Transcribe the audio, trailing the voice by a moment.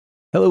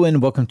Hello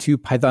and welcome to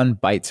Python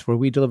Bytes, where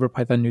we deliver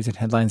Python news and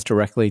headlines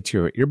directly to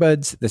your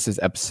earbuds. This is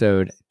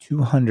episode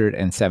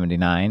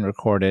 279,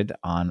 recorded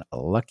on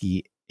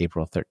lucky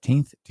April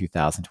 13th,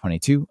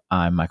 2022.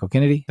 I'm Michael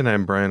Kennedy. And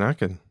I'm Brian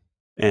Ocken.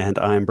 And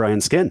I'm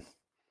Brian Skin.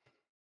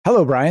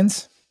 Hello,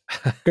 Brians.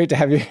 Great to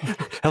have you.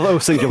 Hello,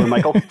 singular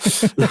Michael.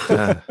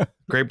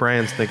 Great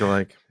Brians think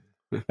alike.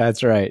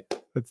 That's right.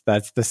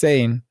 That's the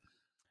saying.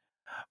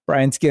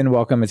 Brian Skin,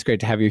 welcome. It's great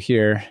to have you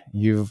here.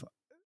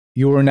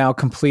 You are now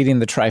completing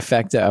the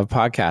trifecta of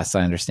podcasts,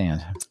 I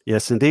understand.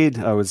 Yes, indeed.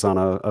 I was on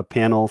a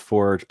panel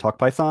for Talk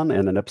Python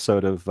and an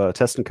episode of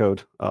Test and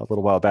Code a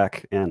little while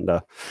back, and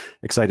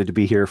excited to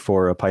be here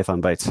for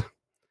Python Bytes.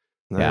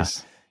 Nice.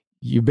 Yeah.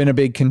 You've been a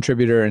big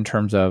contributor in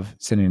terms of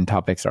sending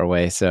topics our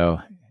way, so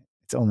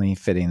it's only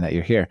fitting that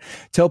you're here.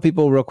 Tell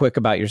people real quick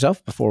about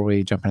yourself before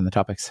we jump into the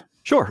topics.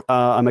 Sure.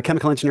 I'm a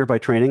chemical engineer by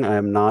training. I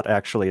am not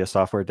actually a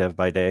software dev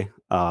by day.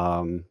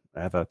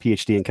 I have a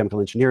PhD in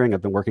chemical engineering.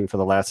 I've been working for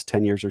the last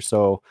 10 years or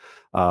so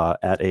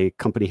at a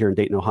company here in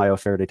Dayton, Ohio,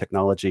 Faraday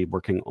Technology,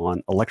 working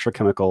on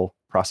electrochemical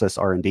process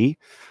R&D.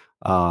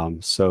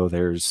 So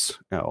there's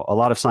a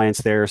lot of science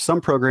there,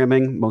 some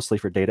programming, mostly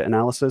for data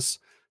analysis,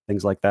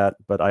 things like that.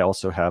 But I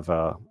also have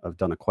I've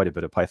done quite a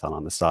bit of Python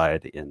on the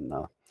side in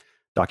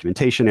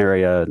documentation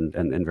area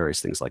and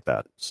various things like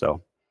that.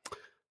 So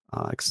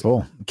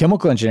cool.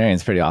 Chemical engineering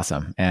is pretty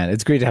awesome. And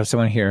it's great to have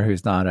someone here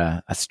who's not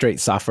a straight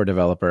software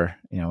developer.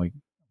 You know, we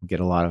get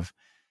a lot of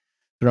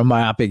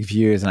myopic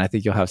views, and I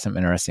think you'll have some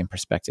interesting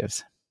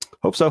perspectives.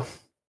 Hope so.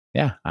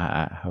 Yeah,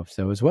 I hope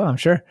so as well, I'm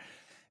sure.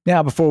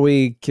 Now, before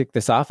we kick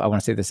this off, I want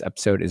to say this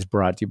episode is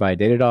brought to you by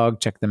Datadog.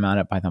 Check them out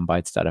at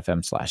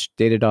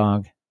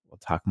pythonbytes.fm/Datadog. We'll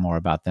talk more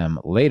about them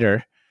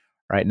later.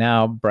 Right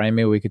now, Brian,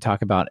 maybe we could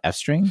talk about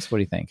f-strings. What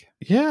do you think?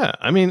 Yeah,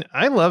 I mean,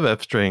 I love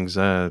f-strings.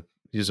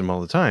 Use them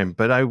all the time,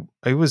 but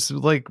I was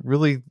like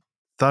really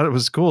thought it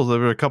was cool. There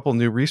were a couple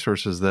new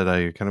resources that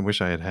I kind of wish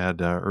I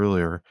had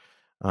earlier.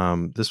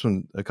 This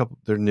one,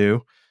 they're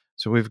new.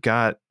 So we've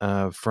got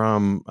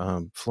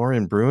from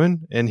Florian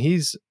Bruin, and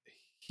he's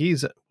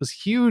was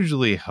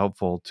hugely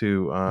helpful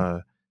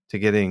to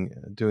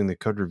doing the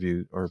code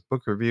review or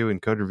book review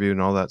and code review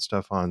and all that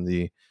stuff on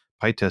the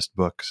PyTest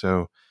book.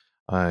 So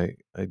I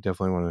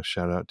definitely want to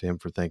shout out to him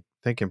for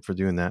thank him for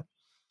doing that.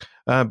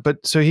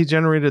 But so he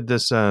generated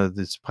this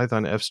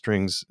Python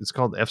f-strings. It's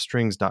called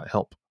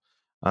fstrings.help.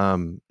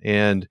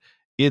 And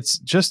it's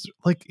just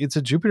like, it's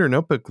a Jupyter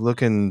Notebook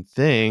looking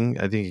thing.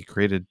 I think he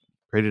created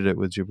it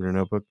with Jupyter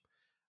Notebook,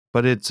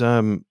 but it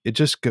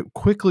just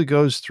quickly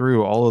goes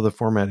through all of the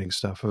formatting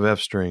stuff of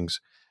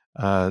f-strings.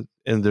 And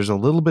there's a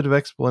little bit of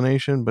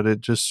explanation, but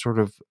it just sort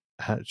of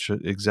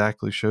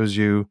exactly shows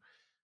you,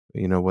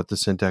 what the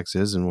syntax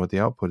is and what the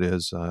output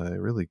is,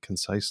 really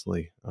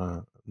concisely.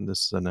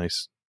 This is a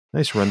nice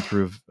run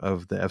through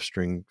of the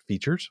f-string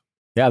features.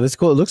 Yeah, that's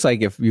cool. It looks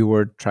like if you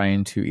were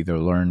trying to either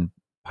learn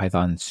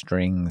Python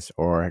strings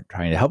or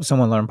trying to help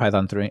someone learn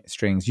Python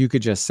strings, you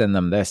could just send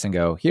them this and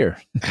go, here,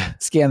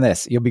 scan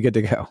this. You'll be good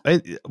to go.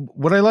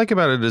 What I like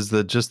about it is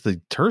just the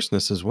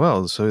terseness as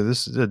well. So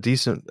this is a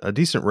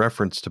decent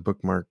reference to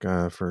bookmark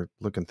for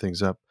looking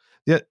things up.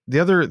 The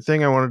other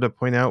thing I wanted to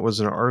point out was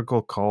an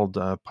article called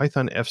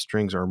Python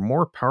F-strings are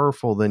more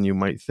powerful than you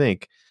might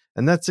think.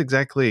 And that's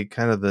exactly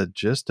kind of the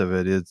gist of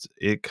it.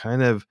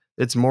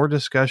 It's more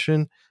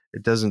discussion.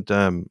 It doesn't,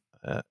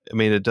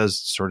 it does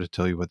sort of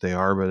tell you what they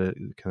are, but it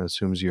kind of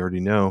assumes you already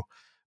know.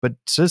 But it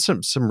says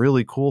some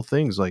really cool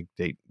things like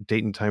date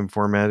and time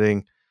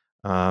formatting,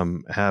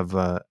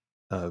 have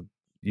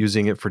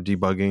using it for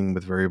debugging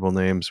with variable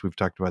names. We've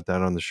talked about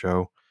that on the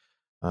show.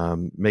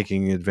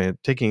 Taking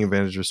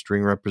advantage of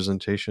string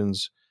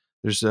representations.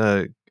 There's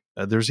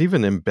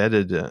even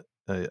embedded.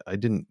 I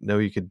didn't know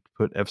you could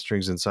put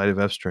f-strings inside of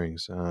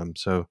f-strings.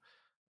 So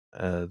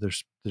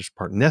there's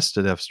part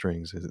nested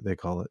f-strings, they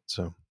call it.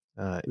 So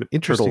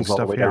interesting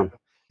stuff here. Down.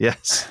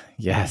 Yes.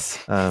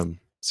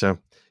 So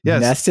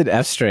yes, nested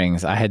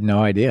f-strings. I had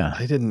no idea.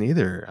 I didn't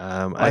either.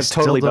 I've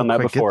totally done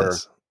that before.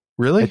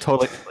 Really?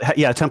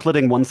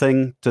 Templating one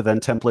thing to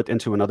then template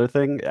into another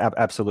thing.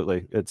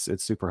 Absolutely, it's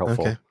super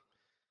helpful. Okay.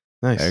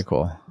 Nice. Very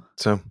cool.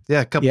 So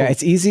yeah,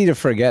 it's easy to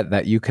forget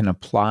that you can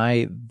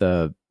apply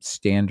the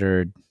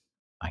standard,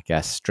 I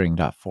guess,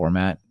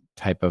 string.format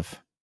type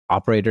of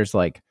operators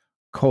like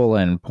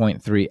colon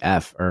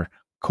 0.3f or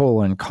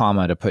colon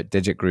comma to put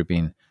digit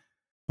grouping,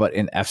 but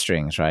in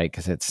f-strings, right?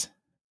 Because it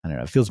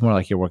feels more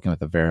like you're working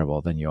with a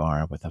variable than you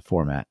are with a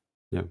format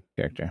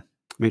character.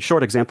 I mean,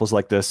 short examples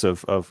like this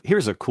of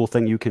here's a cool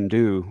thing you can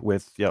do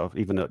with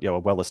even a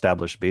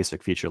well-established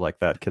basic feature like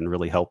that can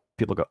really help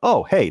people go,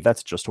 oh, hey,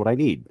 that's just what I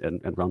need,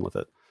 and run with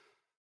it.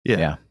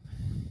 Yeah.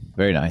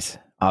 Very nice.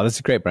 Oh, this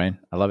is great, Brian.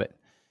 I love it.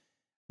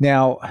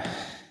 Now,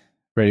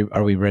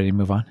 are we ready to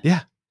move on?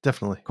 Yeah,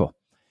 definitely. Cool.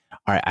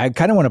 All right. I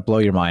kind of want to blow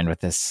your mind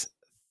with this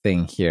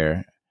thing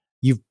here.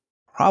 You've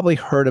probably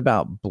heard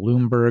about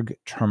Bloomberg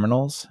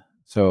terminals.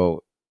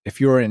 So if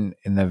you're in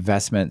the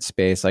investment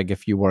space, like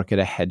if you work at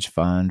a hedge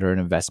fund or an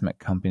investment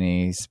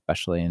company,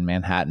 especially in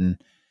Manhattan,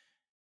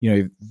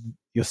 you'll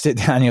sit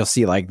down and you'll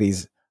see like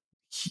these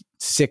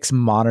 6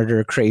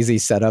 monitor crazy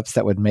setups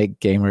that would make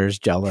gamers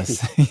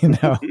jealous,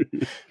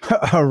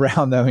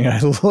 around them.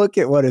 Look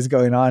at what is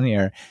going on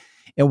here.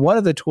 And one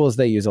of the tools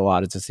they use a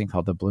lot is this thing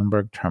called the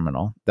Bloomberg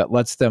Terminal that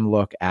lets them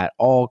look at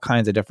all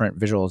kinds of different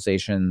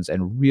visualizations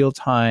and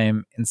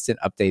real-time instant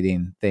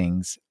updating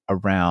things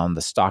around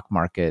the stock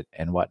market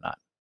and whatnot.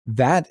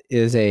 That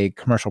is a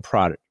commercial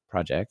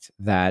project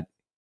that,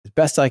 as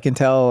best I can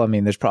tell, I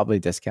mean, there's probably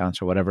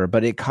discounts or whatever,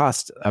 but it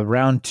costs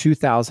around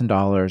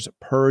 $2,000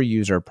 per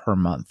user per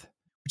month,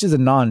 which is a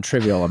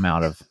non-trivial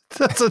amount of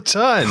That's a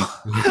ton.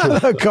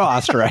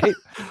 cost, right?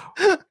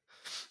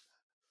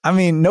 I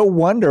mean, no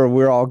wonder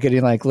we're all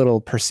getting like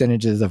little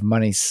percentages of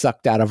money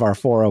sucked out of our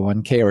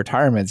 401k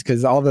retirements,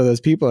 because all of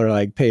those people are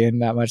like paying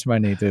that much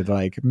money to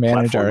like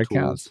manage our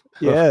accounts.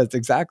 Yes,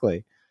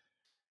 exactly.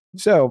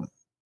 So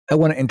I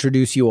want to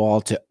introduce you all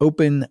to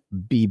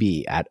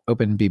OpenBB at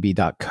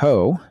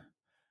openbb.co.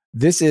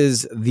 This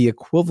is the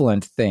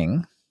equivalent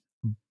thing,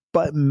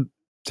 but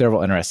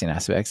several interesting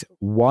aspects.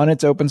 One,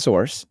 it's open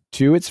source.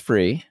 Two, it's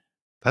free.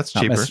 That's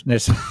cheaper.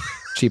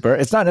 Cheaper.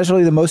 It's not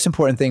necessarily the most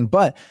important thing,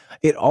 but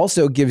it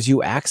also gives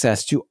you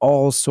access to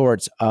all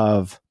sorts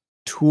of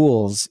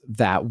tools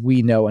that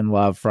we know and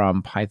love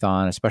from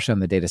Python, especially on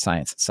the data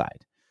science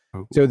side.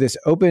 Oh. So this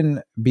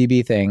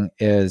OpenBB thing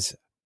is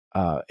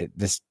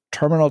this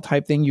terminal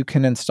type thing you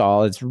can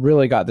install. It's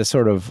really got this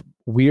sort of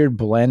weird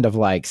blend of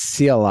like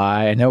CLI.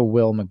 I know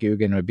Will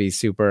McGugan would be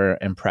super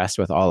impressed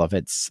with all of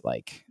its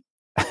like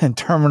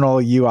terminal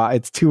UI,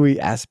 its TUI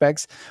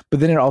aspects, but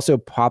then it also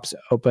pops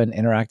open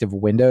interactive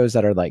windows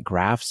that are like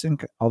graphs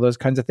and all those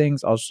kinds of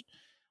things.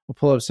 We'll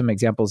pull up some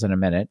examples in a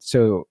minute.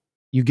 So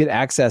you get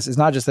access. It's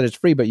not just that it's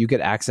free, but you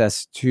get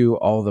access to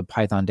all the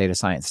Python data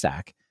science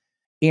stack,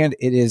 and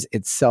it is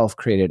itself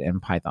created in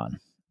Python.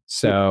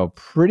 So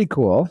pretty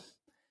cool.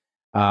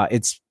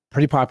 It's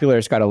pretty popular.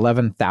 It's got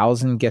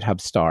 11,000 GitHub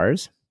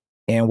stars.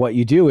 And what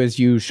you do is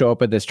you show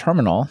up at this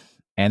terminal,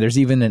 and there's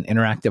even an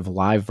interactive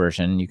live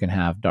version. You can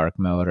have dark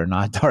mode or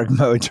not dark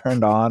mode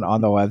turned on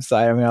the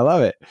website. I mean, I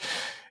love it.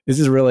 This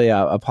is really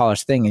a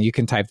polished thing. And you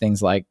can type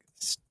things like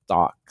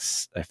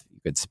stocks. If you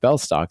could spell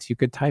stocks, you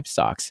could type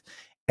stocks.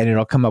 And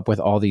it'll come up with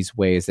all these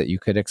ways that you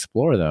could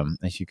explore them.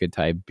 If you could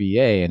type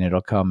BA, and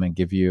it'll come and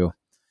give you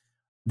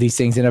these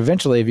things. And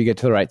eventually, if you get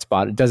to the right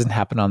spot, it doesn't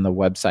happen on the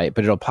website,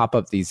 but it'll pop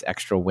up these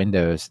extra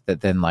windows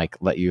that then like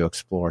let you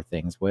explore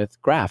things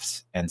with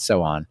graphs and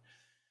so on.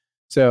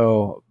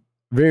 So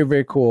very,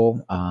 very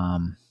cool.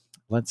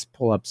 Let's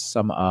pull up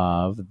some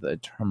of the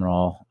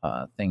terminal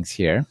things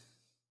here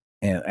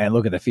and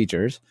look at the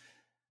features.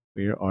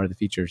 Where are the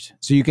features?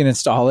 So you can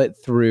install it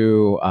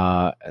through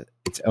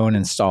its own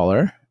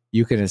installer.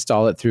 You can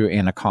install it through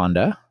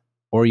Anaconda,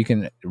 or you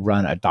can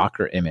run a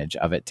Docker image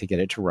of it to get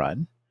it to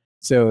run.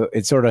 So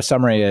its sort of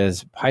summary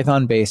is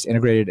Python-based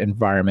integrated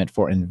environment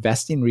for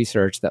investing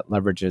research that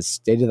leverages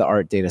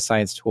state-of-the-art data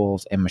science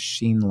tools and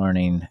machine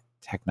learning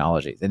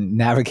technologies, and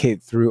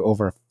navigate through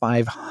over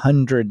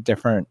 500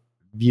 different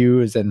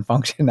views and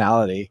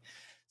functionality.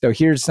 So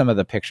here's some of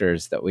the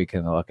pictures that we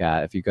can look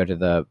at. If you go to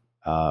the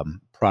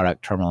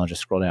product terminal and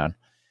just scroll down,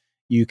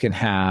 you can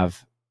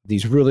have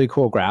these really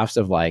cool graphs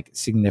of like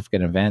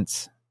significant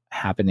events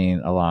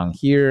happening along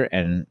here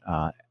and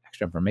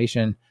extra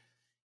information.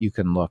 You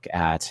can look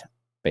at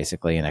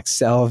basically an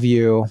Excel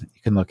view.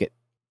 You can look at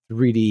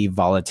 3D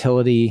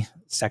volatility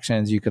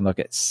sections. You can look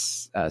at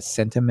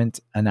sentiment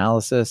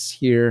analysis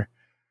here.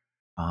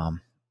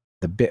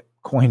 The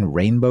Bitcoin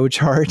rainbow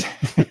chart,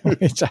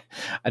 which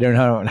I don't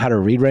know how to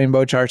read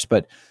rainbow charts,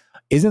 but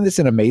isn't this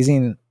an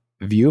amazing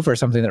view for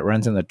something that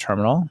runs in the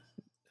terminal?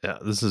 Yeah,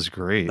 this is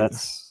great.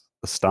 That's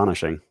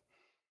astonishing.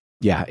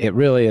 Yeah, it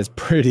really is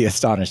pretty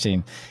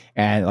astonishing.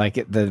 And like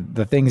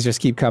the things just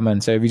keep coming.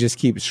 So if you just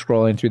keep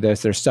scrolling through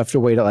this, there's stuff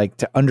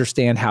to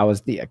understand how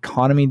is the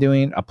economy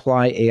doing,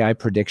 apply AI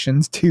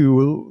predictions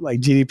to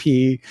like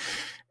GDP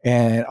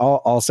and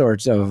all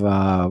sorts of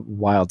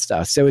wild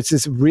stuff. So it's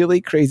this really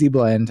crazy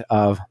blend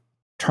of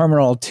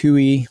terminal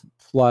TUI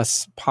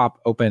plus pop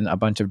open a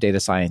bunch of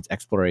data science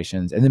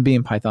explorations. And then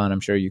being Python,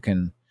 I'm sure you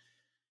can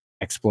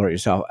explore it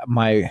yourself.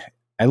 I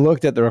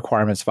looked at the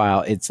requirements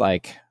file. It's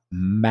like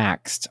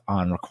maxed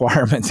on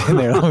requirements in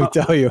there, let me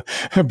tell you.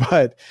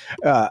 But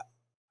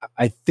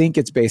I think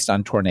it's based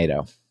on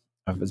Tornado,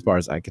 as far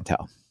as I can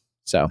tell.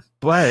 So,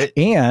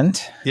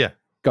 yeah,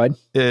 go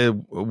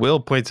ahead. Will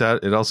points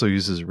out it also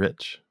uses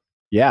Rich.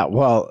 Yeah,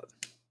 well,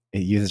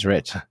 it uses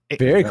Rich.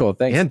 Very cool.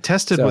 Thanks. And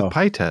tested with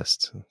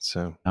PyTest.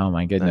 So, oh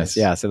my goodness,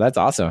 nice. Yeah. So that's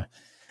awesome.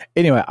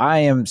 Anyway, I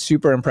am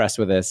super impressed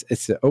with this.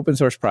 It's an open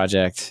source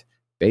project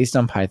based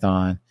on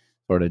Python,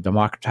 sort of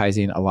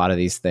democratizing a lot of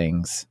these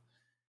things.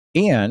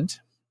 And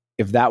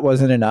if that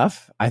wasn't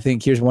enough, I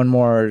think here's one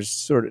more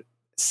sort of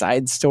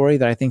side story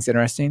that I think is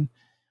interesting.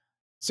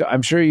 So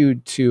I'm sure you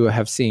two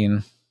have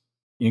seen,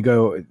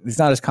 it's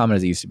not as common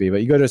as it used to be,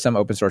 but you go to some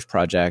open source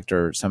project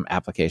or some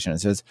application and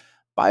it says,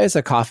 buy us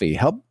a coffee,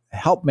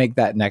 help make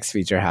that next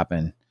feature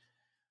happen.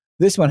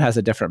 This one has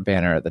a different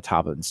banner at the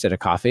top instead of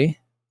coffee.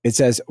 It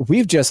says,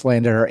 we've just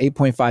landed our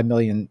 $8.5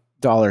 million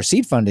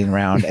seed funding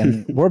round,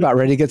 and we're about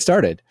ready to get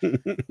started. I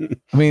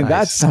mean, Nice.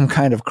 That's some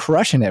kind of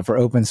crushing it for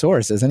open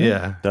source, isn't it?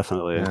 Yeah,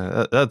 Definitely.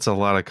 Yeah, that's a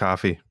lot of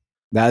coffee.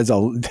 They're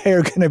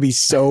going to be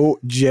so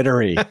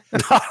jittery.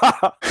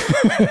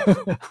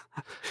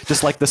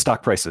 Just like the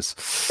stock prices.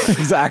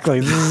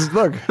 Exactly.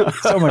 Look,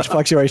 so much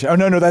fluctuation. Oh,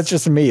 no, that's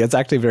just me. It's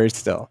actually very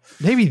still.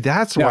 Maybe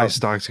that's why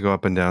stocks go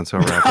up and down so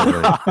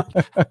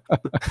rapidly.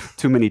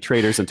 Too many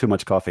traders and too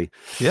much coffee.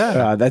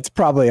 Yeah. That's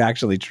probably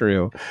actually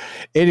true.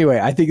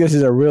 Anyway, I think this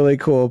is a really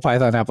cool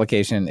Python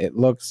application. It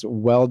looks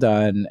well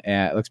done.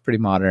 And it looks pretty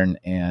modern.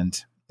 And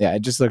yeah,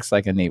 it just looks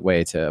like a neat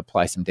way to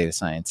apply some data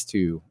science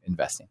to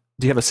investing.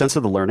 Do you have a sense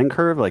of the learning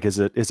curve? Like, is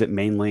it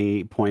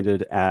mainly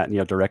pointed at,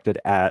 directed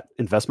at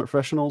investment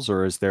professionals,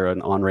 or is there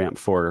an on-ramp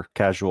for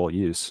casual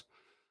use?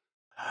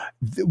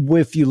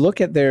 If you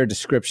look at their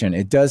description,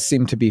 it does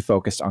seem to be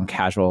focused on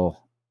casual,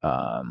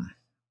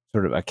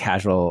 sort of a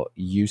casual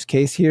use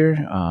case here.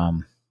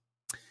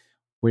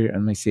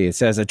 Let me see. It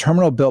says a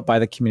terminal built by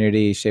the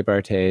community, shaped by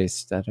our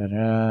taste.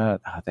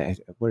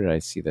 Where did I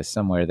see this?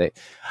 Somewhere.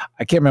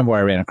 I can't remember where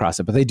I ran across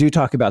it, but they do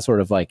talk about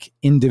sort of like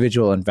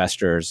individual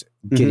investors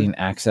getting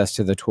access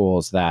to the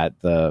tools that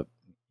the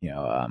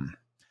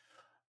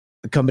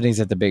companies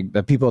at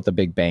the people at the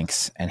big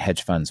banks and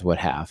hedge funds would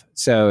have.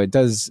 So it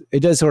does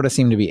sort of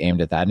seem to be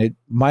aimed at that. And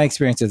my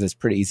experience is it's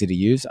pretty easy to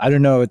use. I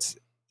don't know. It's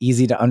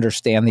easy to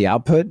understand the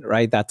output,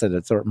 right? That's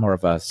a sort of more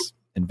of a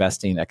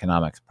investing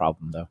economics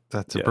problem, though.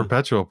 That's a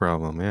perpetual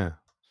problem. Yeah,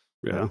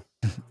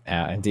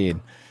 indeed.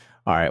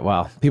 All right,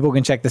 well, people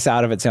can check this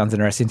out if it sounds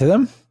interesting to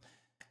them.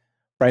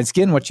 Brian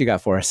Skin, what you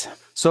got for us?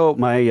 So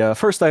my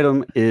first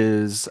item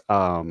is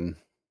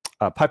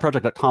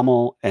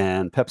PyProject.toml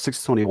and PEP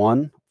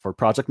 621 for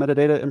project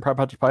metadata in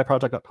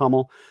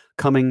PyProject.toml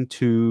coming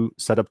to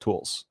setup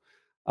tools.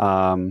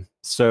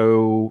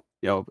 So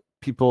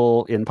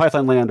people in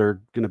Python land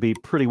are going to be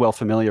pretty well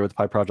familiar with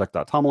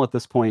PyProject.toml at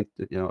this point.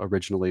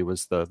 Originally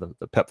was the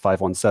PEP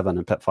 517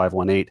 and PEP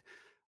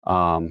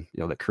 518,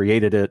 that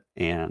created it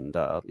and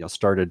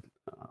started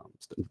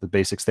the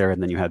basics there.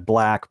 And then you had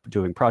Black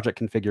doing project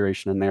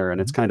configuration in there,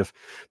 and it's kind of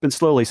been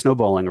slowly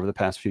snowballing over the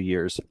past few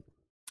years.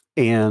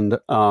 And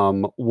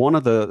one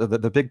of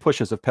the big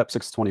pushes of PEP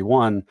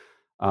 621,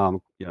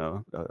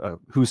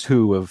 who's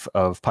who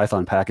of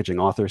Python packaging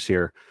authors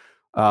here,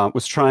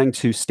 was trying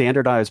to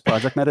standardize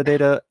project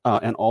metadata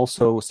and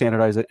also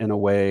standardize it in a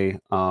way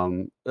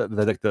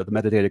that the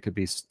metadata could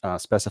be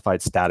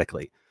specified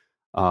statically.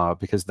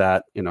 Because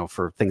that,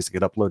 for things to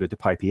get uploaded to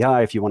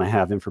PyPI, if you want to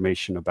have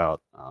information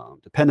about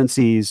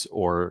dependencies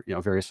or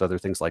various other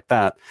things like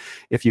that,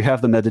 if you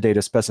have the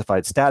metadata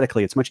specified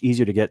statically, it's much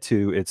easier to get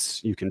to.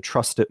 You can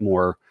trust it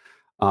more.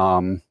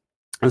 And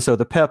so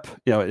the PEP,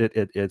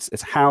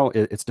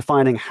 it's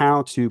defining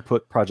how to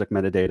put project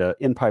metadata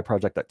in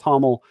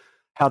PyProject.toml,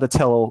 how to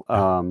tell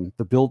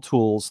the build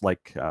tools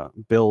like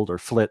build or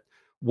flit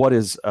what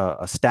is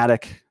a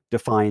static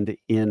defined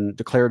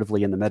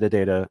declaratively in the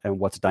metadata and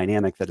what's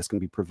dynamic that is going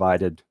to be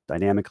provided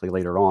dynamically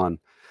later on.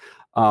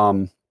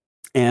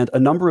 And a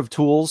number of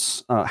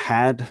tools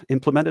had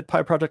implemented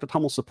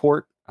PyProject.toml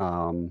support,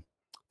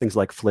 things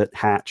like flit,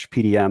 hatch,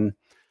 PDM.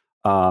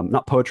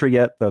 Not poetry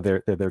yet, though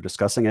they're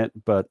discussing it,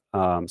 but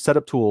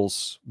setup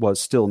tools was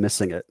still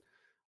missing it.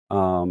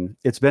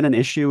 It's been an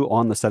issue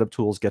on the setup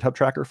tools GitHub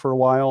tracker for a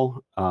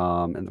while,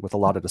 and with a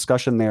lot of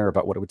discussion there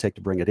about what it would take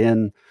to bring it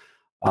in.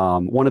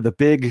 One of the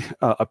big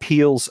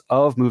appeals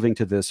of moving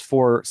to this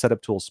for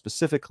setup tools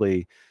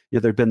specifically,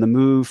 there'd been the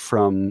move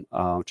from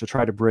to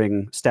try to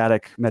bring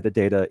static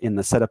metadata in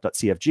the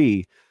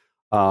setup.cfg,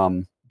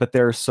 but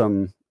there's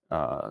some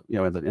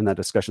in that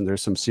discussion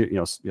there's some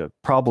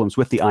problems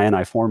with the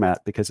INI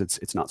format because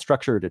it's not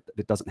structured.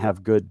 It doesn't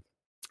have good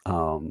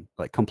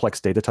like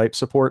complex data type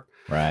support.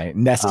 Right.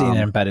 Nesting and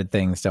embedded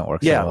things don't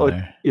work so well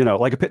there.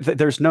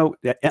 There's no,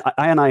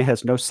 INI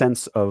has no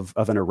sense of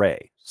an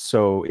array.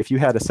 So if you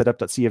had a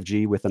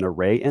setup.cfg with an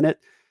array in it,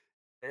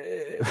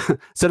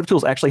 setup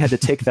tools actually had to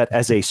take that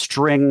as a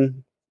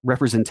string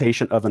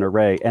representation of an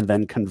array and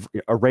then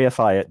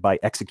arrayify it by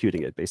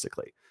executing it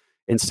basically,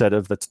 instead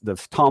of the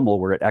TOML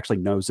where it actually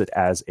knows it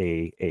as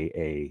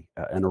an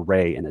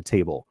array in a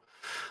table.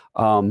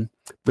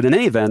 But in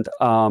any event,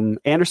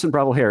 Anderson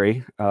Bravo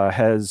Harry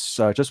has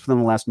just within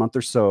the last month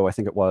or so, I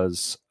think it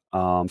was,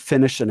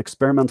 finished an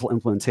experimental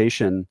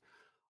implementation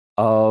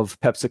of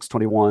PEP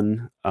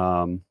 621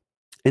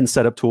 in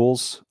setup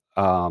tools.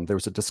 There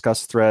was a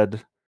discuss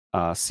thread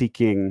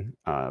seeking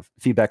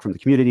feedback from the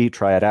community,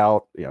 try it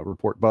out,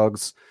 report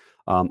bugs.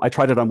 I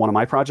tried it on one of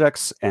my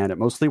projects and it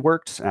mostly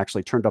worked. I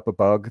actually turned up a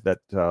bug that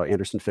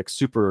Anderson fixed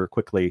super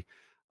quickly,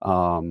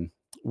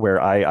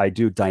 where I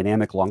do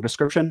dynamic long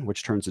description,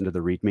 which turns into the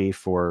README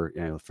for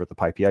the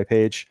PyPI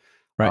page.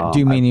 Right. Do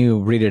you mean you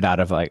read it out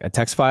of like a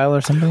text file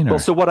or something? Well,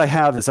 so what I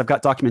have is I've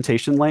got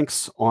documentation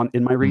links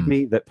in my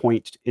README that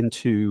point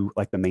into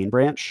like the main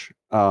branch.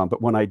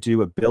 But when I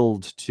do a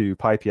build to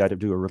PyPI to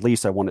do a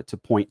release, I want it to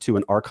point to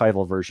an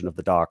archival version of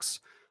the docs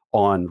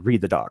on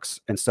read the docs.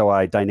 And so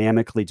I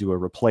dynamically do a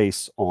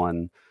replace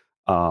on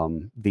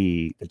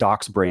the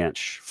docs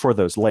branch for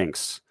those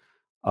links.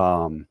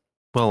 Well,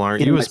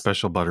 aren't in you a my-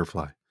 special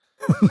butterfly?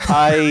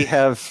 I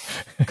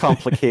have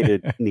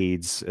complicated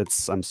needs.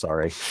 I'm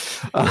sorry.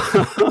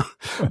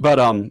 But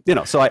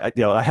so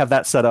I have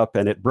that set up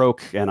and it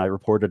broke and I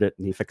reported it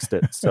and he fixed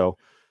it. So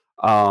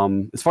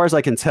as far as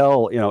I can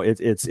tell,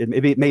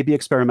 it may be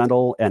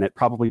experimental and it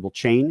probably will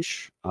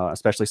change,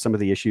 especially some of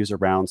the issues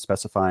around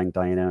specifying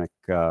dynamic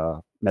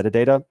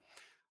metadata.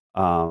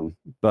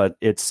 But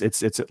it's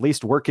at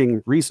least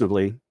working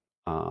reasonably.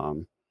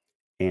 So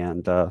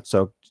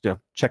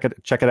check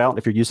it out.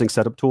 If you're using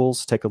setup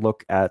tools, take a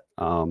look at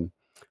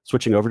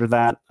switching over to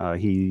that.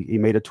 He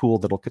made a tool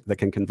that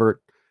can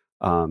convert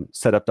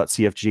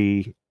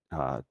setup.cfg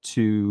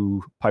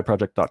to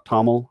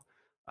pyproject.toml.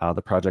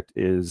 The project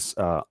is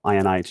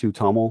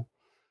ini2toml.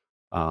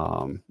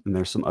 And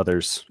there's some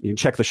others. You can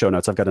check the show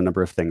notes. I've got a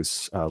number of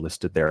things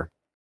listed there.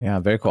 Yeah,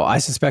 very cool. I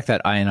suspect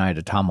that INI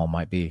to TOML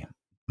might be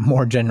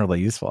more generally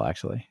useful,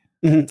 actually.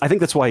 I think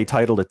that's why he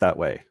titled it that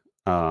way,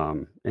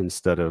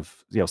 instead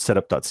of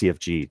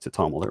setup.cfg to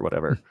TOML or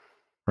whatever.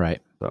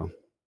 Right. So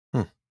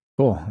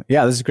cool.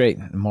 Yeah, this is great.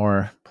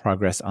 More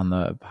progress on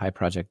the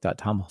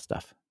pyproject.toml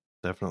stuff.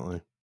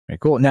 Definitely. Very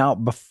cool. Now,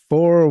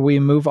 before we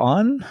move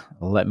on,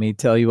 let me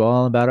tell you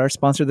all about our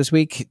sponsor this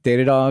week,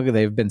 Datadog.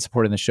 They've been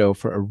supporting the show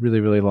for a really,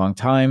 really long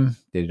time.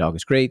 Datadog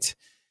is great.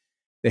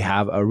 They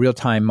have a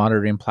real-time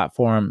monitoring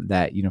platform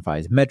that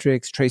unifies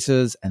metrics,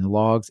 traces, and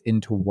logs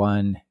into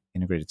one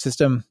integrated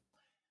system.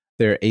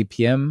 Their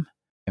APM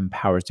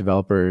empowers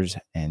developers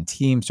and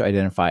teams to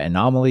identify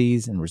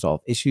anomalies and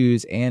resolve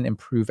issues and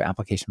improve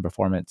application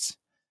performance.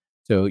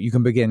 So you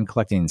can begin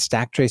collecting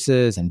stack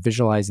traces and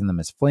visualizing them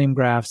as flame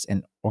graphs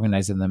and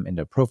organizing them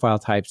into profile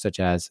types such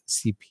as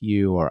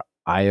CPU or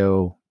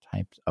IO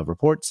types of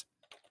reports.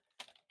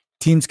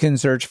 Teams can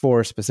search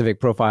for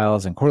specific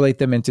profiles and correlate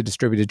them into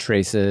distributed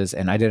traces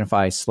and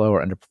identify slow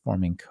or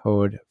underperforming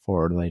code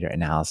for later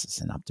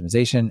analysis and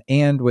optimization.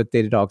 And with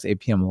Datadog's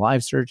APM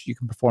Live Search, you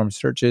can perform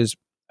searches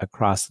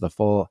across the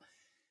full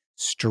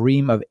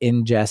stream of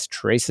ingest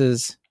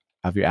traces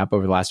of your app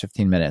over the last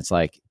 15 minutes.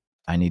 Like,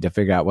 I need to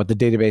figure out what the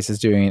database is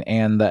doing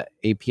and the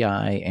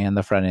API and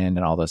the front end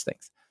and all those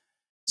things.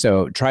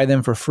 So try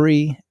them for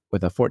free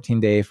with a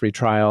 14-day free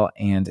trial,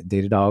 and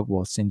Datadog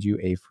will send you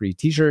a free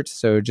t-shirt.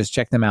 So just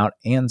check them out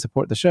and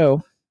support the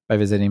show by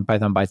visiting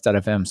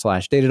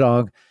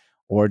pythonbytes.fm/Datadog,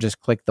 or just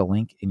click the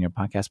link in your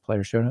podcast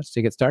player show notes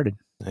to get started.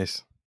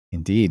 Nice.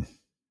 Indeed.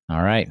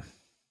 All right.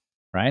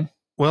 Ryan?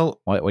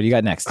 Well, what do you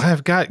got next?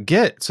 I've got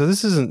Git. So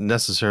this isn't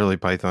necessarily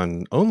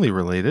Python only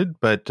related,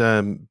 but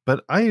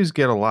I use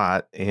Git a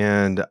lot,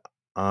 and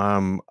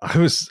I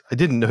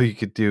didn't know you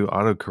could do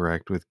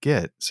autocorrect with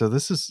Git. So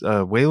this is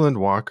Wayland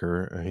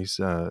Walker. He's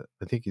I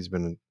think he's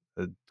been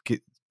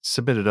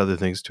submitted other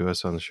things to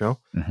us on the show.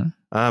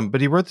 Mm-hmm.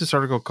 But he wrote this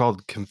article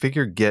called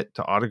 "Configure Git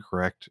to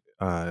Autocorrect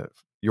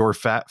Your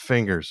Fat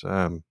Fingers,"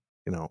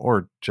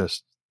 or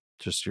just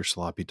your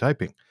sloppy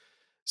typing.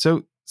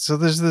 So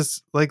there's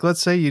this, like,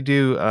 let's say you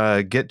do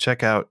git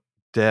checkout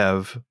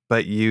dev,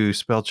 but you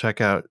spell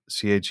checkout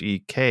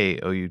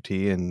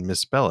CHEKOUT and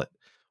misspell it.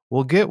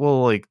 Well, Git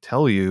will like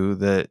tell you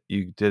that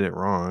you did it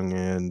wrong,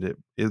 and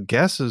it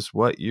guesses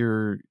what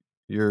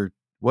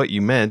what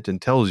you meant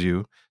and tells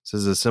you,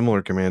 says a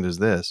similar command as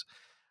this.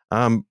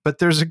 But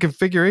there's a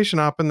configuration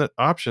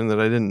option that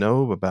I didn't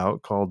know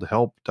about called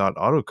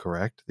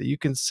help.autocorrect that you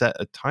can set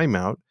a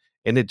timeout,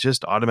 and it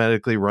just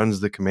automatically runs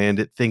the command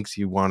it thinks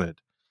you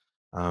wanted.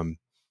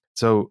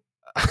 So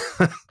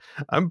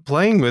I'm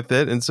playing with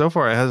it, and so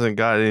far it hasn't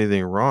got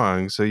anything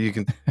wrong. So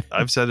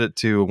I've set it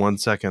to 1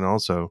 second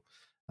also,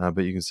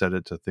 but you can set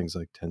it to things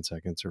like 10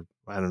 seconds, or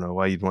I don't know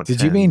why you'd want. Did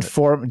 10, you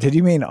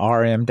mean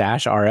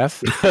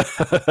RM-RF?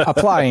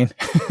 Applying.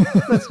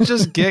 That's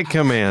just Git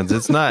commands.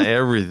 It's not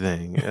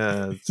everything.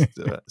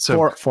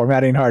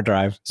 Formatting hard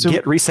drive. So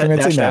Git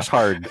reset dash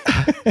hard.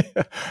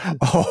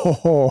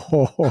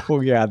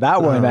 Oh yeah,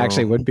 that one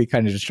actually would be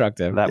kind of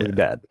destructive. That would be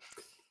bad.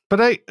 But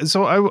I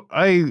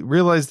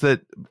realized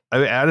that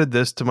I added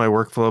this to my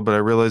workflow, but I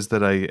realized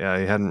that I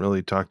hadn't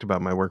really talked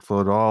about my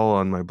workflow at all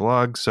on my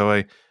blog. So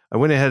I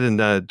went ahead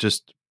and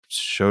just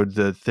showed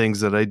the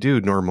things that I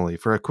do normally.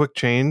 For a quick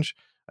change,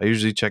 I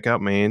usually check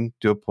out main,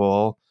 do a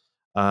pull,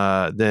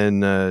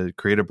 then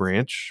create a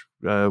branch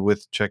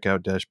with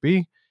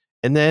checkout-b,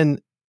 and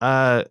then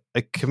a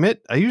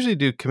commit. I usually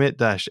do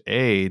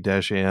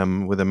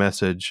commit-a-m with a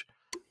message.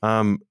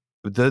 I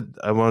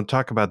want to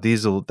talk about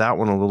that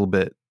one a little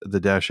bit, the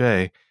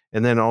 -a,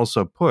 and then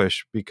also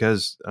push,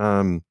 because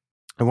I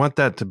want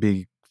that to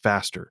be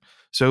faster.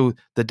 So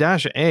the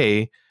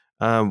 -a,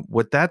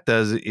 what that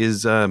does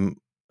is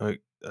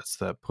that's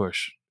that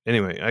push.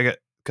 Anyway, I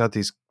got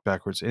these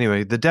backwards.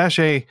 Anyway, the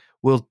 -a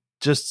will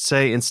just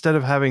say, instead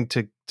of having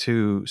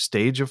to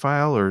stage a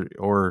file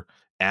or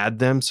add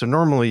them. So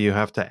normally you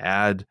have to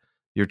add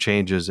your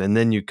changes and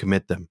then you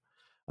commit them.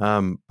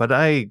 But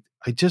I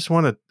just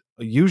want to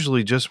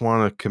usually just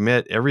want to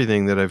commit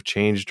everything that I've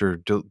changed or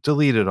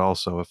delete it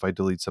also. If I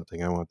delete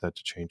something, I want that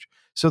to change.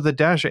 So the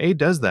 -A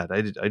does that.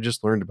 I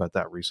just learned about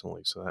that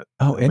recently. So that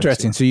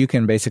interesting. So you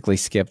can basically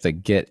skip the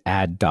git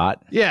add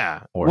dot,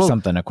 or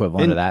something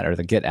equivalent to that, or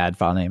the git add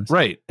file names.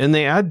 Right, and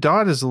the add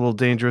dot is a little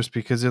dangerous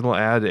because it'll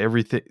add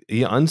everything,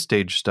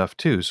 unstaged stuff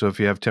too. So if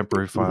you have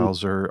temporary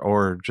files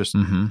or just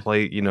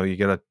play, you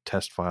get a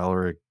test file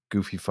or a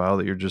goofy file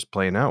that you're just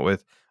playing out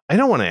with. I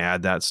don't want to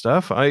add that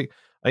stuff. I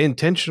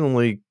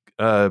intentionally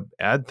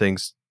add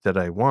things that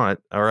I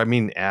want, or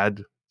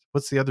add.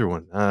 What's the other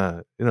one?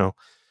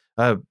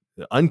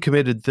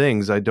 Uncommitted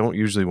things. I don't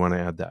usually want to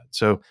add that.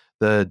 So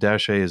the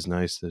 -A is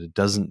nice that it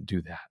doesn't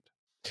do that.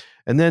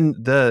 And then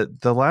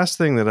the last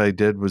thing that I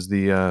did was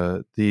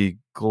the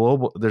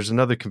global. There's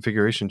another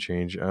configuration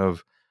change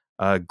of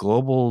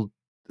global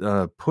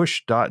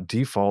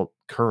push.default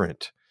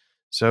current.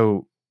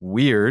 So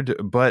weird,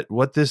 but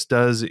what this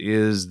does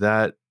is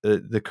that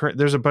the current,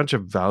 there's a bunch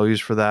of values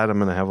for that. I'm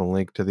going to have a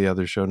link to the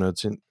other show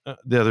notes and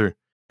the other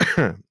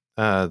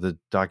the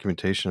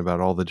documentation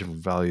about all the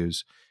different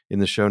values in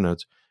the show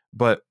notes.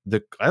 But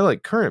I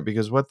like current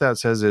because what that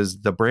says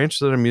is the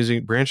branch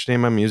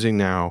name I'm using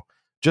now,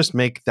 just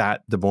make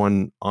that the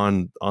one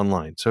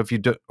online. So if you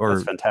do, or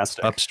that's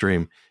fantastic.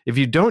 Upstream, if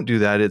you don't do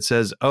that, it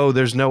says, oh,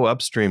 there's no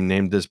upstream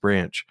named this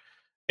branch,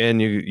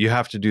 and you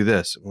have to do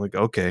this. I'm like,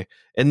 okay.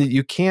 And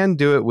you can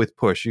do it with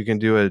push. You can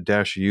do a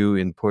 -u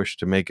in push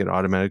to make it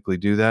automatically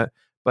do that,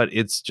 but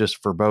it's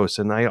just verbose,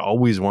 and I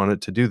always want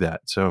it to do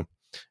that. So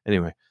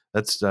anyway,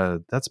 that's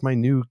my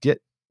new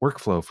Git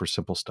workflow for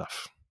simple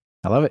stuff.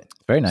 I love it.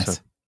 Very nice.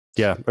 So,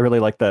 yeah, I really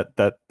like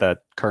that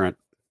current.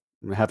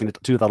 Having to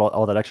do that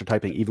all that extra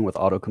typing, even with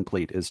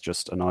autocomplete, is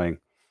just annoying.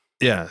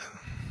 Yeah.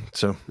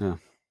 So yeah.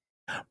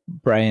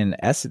 Brian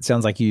S., it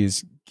sounds like you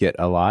use Git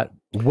a lot.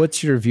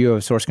 What's your view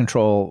of source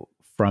control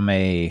from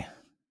a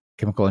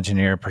chemical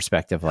engineer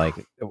perspective? Like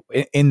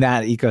in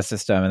that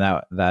ecosystem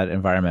and that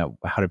environment,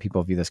 how do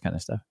people view this kind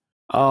of stuff?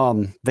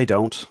 They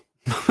don't.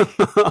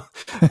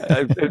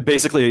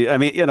 Basically,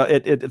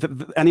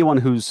 anyone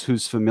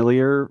who's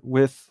familiar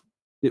with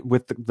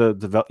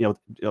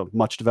the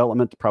much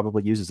development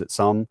probably uses it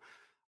some.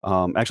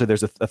 Actually,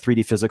 there's a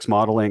 3D physics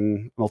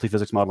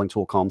multi-physics modeling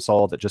tool,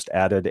 COMSOL, that just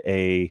added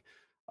a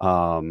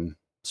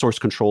source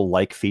control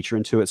like feature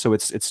into it. So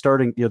it's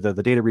starting,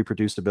 the data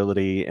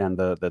reproducibility and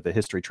the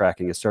history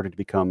tracking is starting to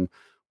become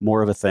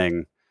more of a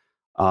thing.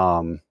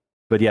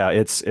 But yeah,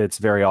 it's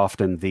very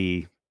often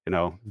the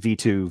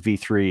V2,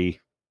 V3,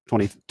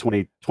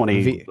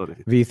 2020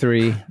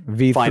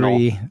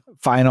 V3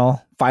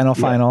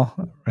 final.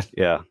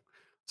 Yeah.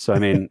 So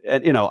and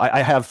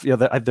I have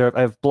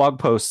I have blog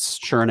posts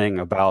churning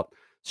about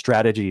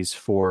strategies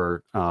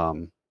for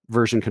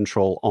version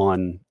control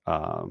on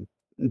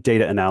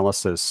data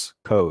analysis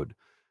code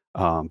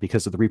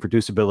because of the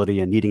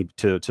reproducibility and needing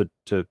to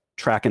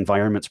track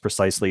environments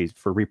precisely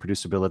for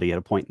reproducibility at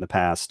a point in the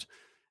past,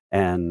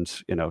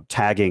 and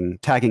tagging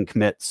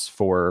commits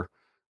for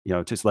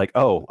just like,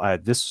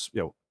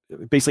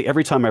 basically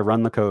every time I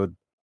run the code,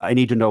 I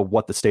need to know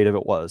what the state of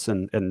it was,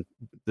 and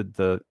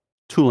the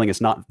tooling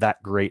is not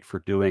that great for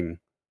doing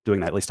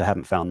that. At least I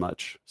haven't found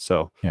much.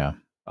 So yeah,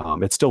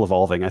 it's still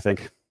evolving, I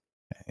think.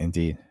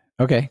 Indeed.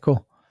 Okay,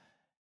 cool.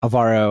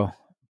 Alvaro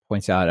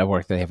points out at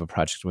work that they have a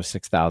project with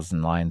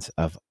 6,000 lines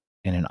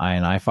in an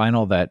INI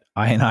final. That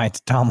INI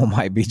to TOML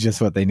might be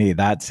just what they need.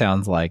 That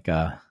sounds like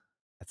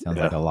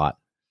like a lot.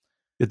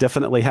 You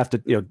definitely have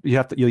to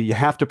you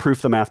have to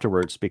proof them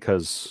afterwards,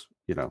 because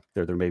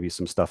there may be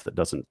some stuff that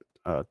doesn't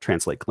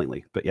translate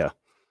cleanly. But yeah.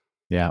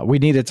 Yeah, we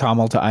need a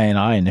TOML to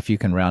INI, and if you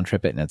can round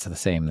trip it and it's the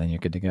same, then you're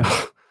good to go.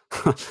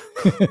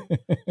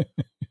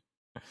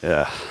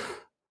 Yeah.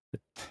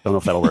 Don't know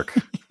if that'll work.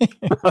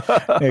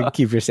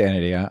 Keep your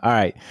sanity. Huh? All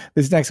right.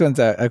 This next one's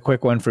a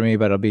quick one for me,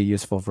 but it'll be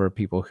useful for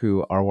people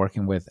who are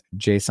working with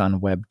JSON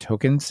Web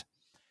Tokens.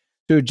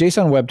 So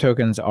JSON Web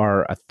Tokens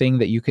are a thing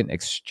that you can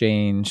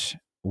exchange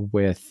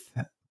with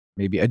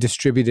maybe a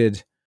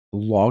distributed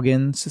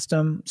login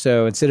system.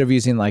 So instead of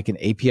using like an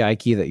API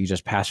key that you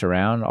just pass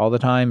around all the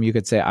time, you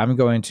could say, I'm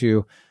going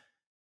to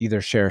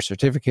either share a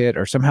certificate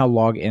or somehow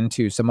log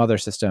into some other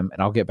system,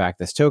 and I'll get back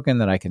this token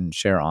that I can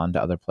share on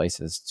to other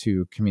places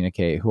to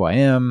communicate who I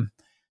am,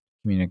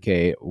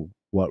 communicate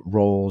what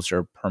roles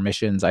or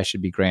permissions I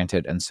should be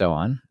granted, and so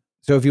on.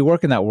 So if you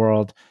work in that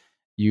world,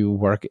 you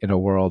work in a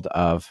world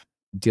of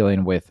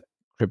dealing with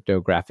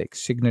cryptographic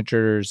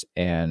signatures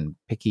and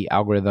picky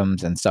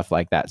algorithms and stuff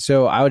like that.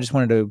 So I just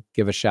wanted to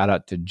give a shout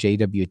out to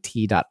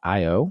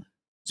jwt.io.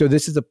 So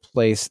this is a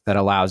place that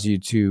allows you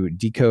to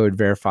decode,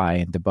 verify,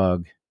 and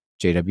debug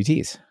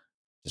JWTs, which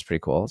is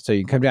pretty cool. So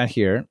you can come down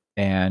here,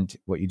 and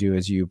what you do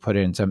is you put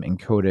in some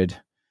encoded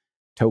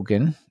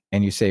token,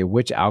 and you say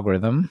which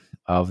algorithm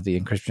of the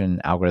encryption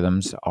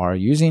algorithms are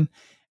using.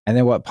 And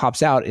then what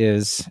pops out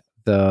is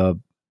the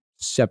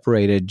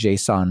separated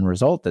JSON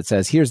result that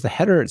says, here's the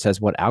header. It says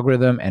what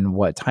algorithm and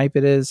what type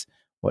it is,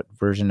 what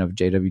version of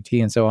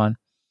JWT, and so on.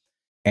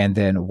 And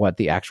then what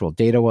the actual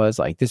data was.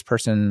 Like, this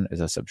person is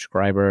a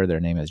subscriber.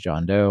 Their name is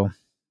John Doe.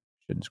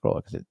 shouldn't scroll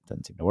it because it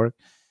doesn't seem to work.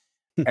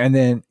 And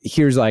then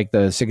here's like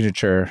the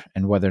signature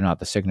and whether or not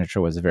the signature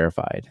was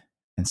verified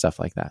and stuff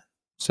like that.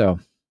 So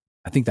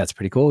I think that's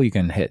pretty cool. You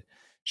can hit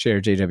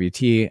share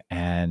JWT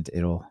and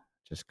it'll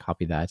just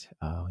copy that.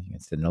 You can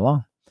send it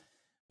along.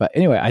 But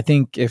anyway, I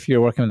think if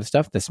you're working with the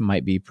stuff, this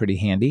might be pretty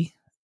handy.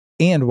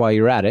 And while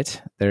you're at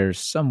it, there's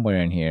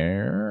somewhere in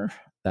here,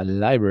 the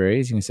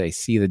libraries. You can say,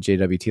 see the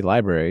JWT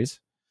libraries.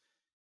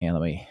 And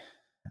let me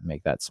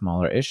make that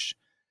smaller-ish.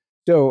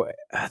 So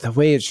the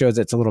way it shows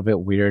it's a little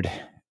bit weird.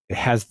 It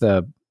has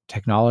the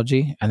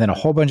technology and then a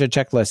whole bunch of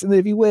checklists. And then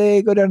if you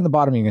go down to the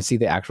bottom, you can see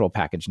the actual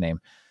package name.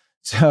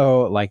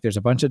 So like there's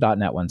a bunch of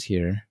 .NET ones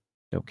here.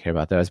 Don't care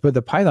about those. But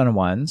the Python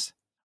ones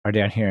are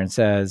down here and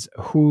says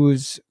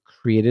who's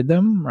created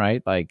them,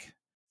 right? Like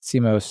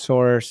Simo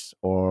Source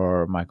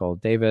or Michael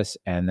Davis.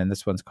 And then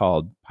this one's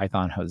called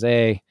Python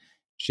Jose,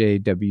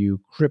 JW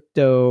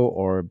Crypto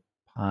or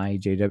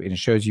PyJW. And it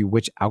shows you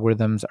which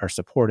algorithms are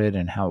supported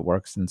and how it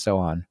works and so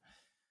on.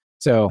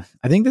 So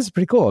I think this is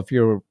pretty cool if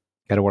you're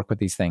got to work with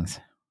these things.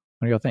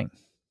 What do y'all think?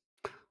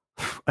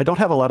 I don't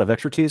have a lot of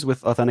expertise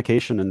with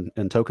authentication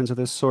and tokens of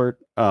this sort.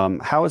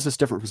 How is this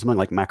different from something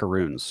like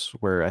macaroons,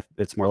 where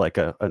it's more like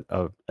a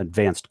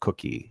advanced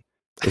cookie?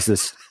 Is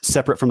this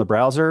separate from the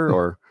browser,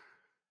 or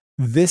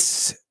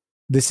this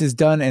is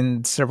done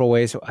in several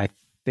ways? I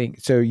think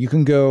so. You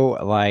can go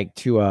like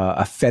to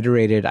a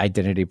federated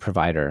identity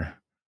provider,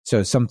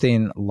 so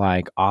something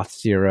like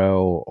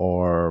Auth0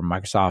 or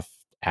Microsoft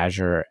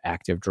Azure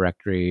Active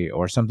Directory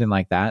or something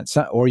like that.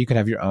 So, or you could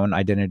have your own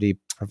identity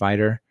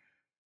provider.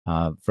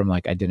 From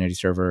like identity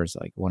servers,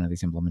 like one of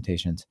these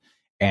implementations.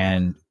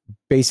 And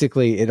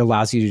basically it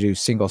allows you to do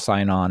single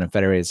sign-on and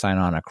federated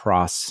sign-on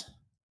across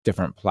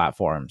different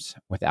platforms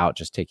without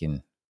just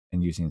taking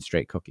and using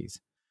straight cookies.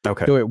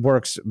 Okay. So it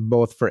works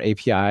both for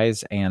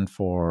APIs and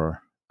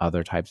for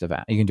other types of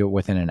apps. You can do it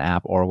within an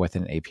app or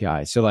within an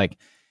API. So like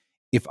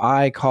if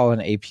I call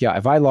an API,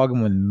 if I log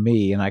in with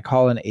me and I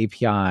call an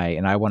API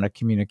and I want to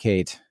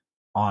communicate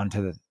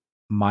onto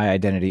my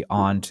identity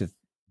onto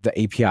the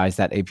APIs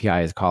that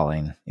API is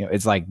calling,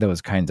 it's like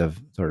those kinds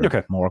of sort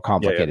of more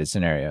complicated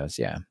scenarios.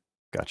 Yeah.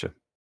 Gotcha.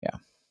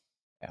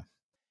 Yeah.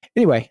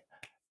 Anyway,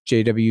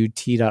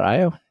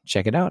 jwt.io,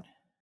 check it out.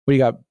 What do you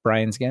got,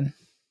 Brian Skin?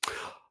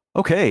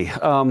 Okay.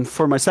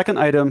 For my second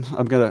item,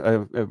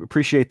 I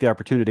appreciate the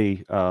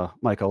opportunity,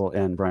 Michael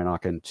and Brian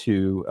Ocken,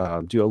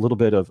 to do a little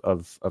bit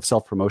of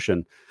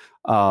self-promotion.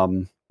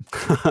 I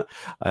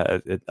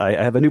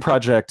have a new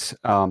project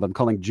I'm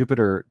calling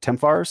Jupyter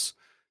Tempvars.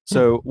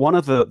 So one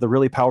of the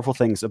really powerful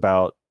things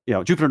about,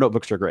 Jupyter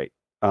notebooks are great.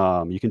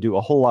 You can do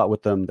a whole lot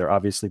with them. They're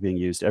obviously being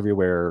used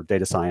everywhere,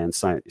 data science,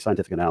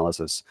 scientific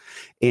analysis.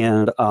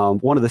 And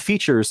one of the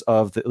features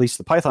of at least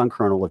the Python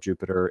kernel of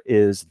Jupyter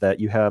is that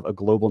you have a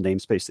global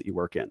namespace that you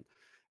work in.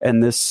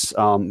 And this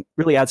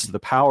really adds to the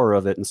power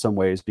of it in some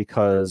ways,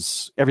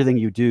 because everything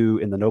you do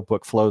in the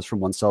notebook flows from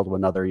one cell to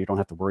another. You don't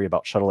have to worry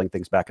about shuttling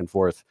things back and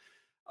forth.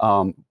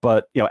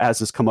 But as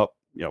has come up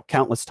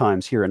countless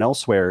times here and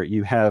elsewhere,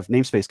 you have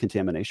namespace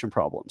contamination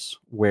problems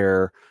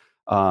where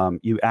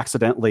you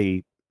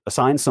accidentally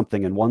assign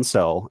something in one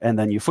cell and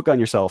then you foot gun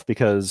yourself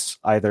because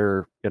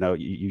either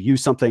you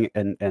use something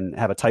and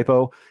have a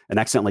typo and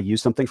accidentally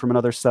use something from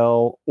another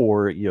cell,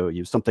 or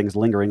something's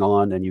lingering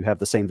on and you have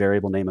the same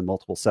variable name in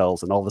multiple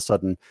cells, and all of a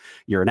sudden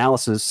your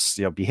analysis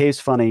behaves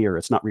funny, or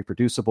it's not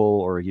reproducible,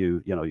 or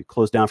you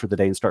close down for the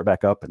day and start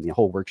back up and the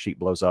whole worksheet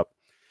blows up.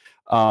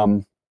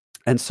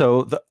 And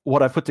so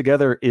what I've put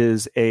together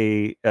is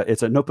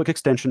it's a notebook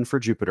extension for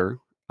Jupyter.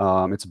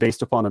 It's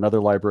based upon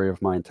another library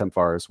of mine,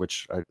 Tempvars,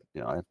 which I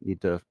need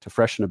to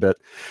freshen a bit.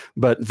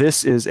 But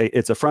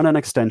it's a front-end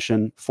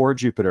extension for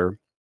Jupyter.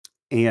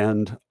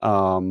 And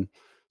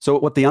so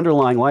what the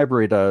underlying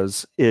library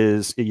does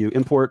is you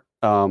import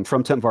from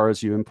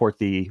Tempvars, you import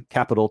the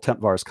capital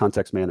Tempvars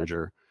context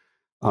manager.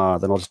 Then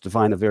I'll just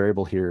define a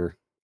variable here.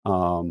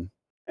 And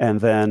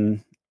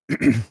then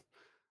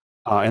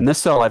in this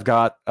cell, I've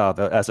got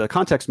as a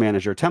context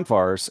manager,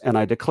 Tempvars, and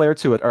I declare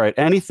to it, all right,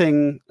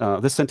 anything,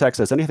 this syntax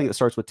says anything that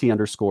starts with T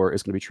underscore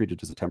is going to be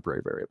treated as a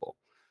temporary variable.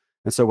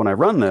 And so when I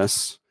run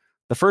this,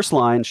 the first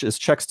line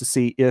checks to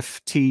see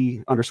if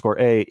T underscore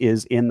A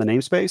is in the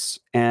namespace,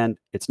 and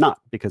it's not,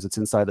 because it's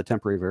inside the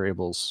temporary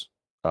variables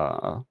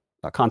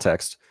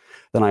context.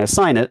 Then I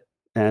assign it,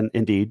 and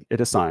indeed it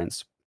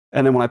assigns.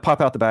 And then when I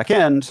pop out the back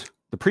end,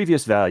 the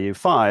previous value,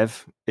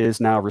 5, is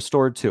now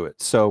restored to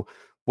it. So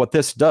what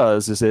this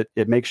does is it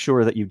makes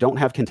sure that you don't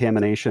have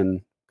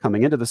contamination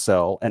coming into the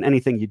cell, and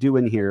anything you do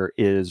in here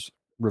is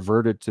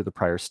reverted to the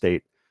prior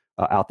state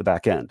out the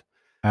back end.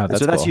 Oh, that's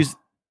so that's cool.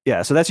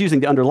 So that's using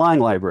the underlying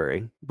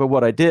library. But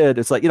what I did,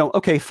 it's like,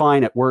 okay,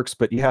 fine, it works,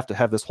 but you have to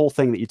have this whole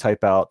thing that you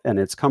type out, and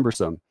it's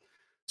cumbersome.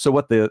 So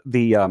what the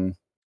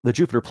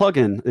Jupyter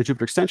plugin, the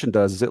Jupyter extension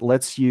does is it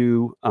lets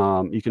you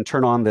can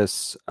turn on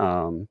this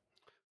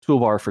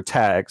toolbar for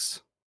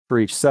tags for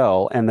each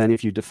cell, and then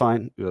if you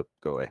define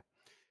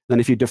Then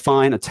if you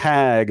define a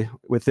tag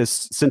with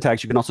this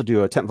syntax, you can also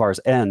do a Tempvars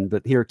end,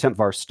 but here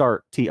Tempvars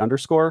start T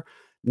underscore.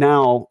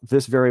 Now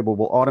this variable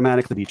will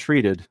automatically be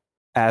treated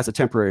as a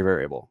temporary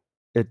variable.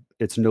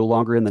 It's no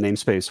longer in the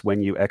namespace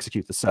when you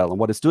execute the cell. And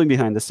what it's doing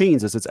behind the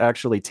scenes is it's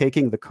actually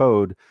taking the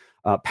code,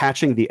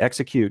 patching the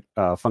execute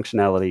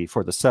functionality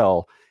for the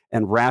cell,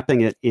 and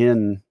wrapping it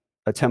in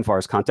a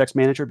temvars context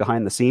manager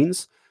behind the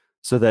scenes,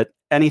 so that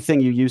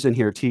anything you use in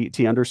here,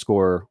 t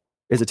underscore,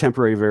 is a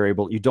temporary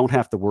variable. You don't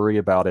have to worry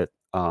about it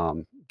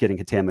getting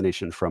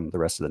contamination from the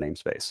rest of the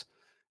namespace.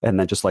 And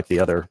then just like the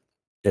other,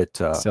 it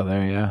Still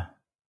there, yeah.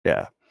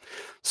 yeah.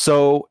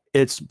 So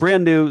it's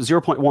brand new.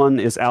 0.1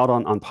 is out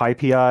on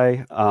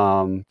PyPI.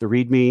 The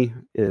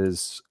README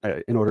is,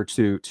 in order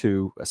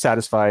to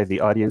satisfy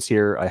the audience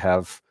here, I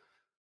have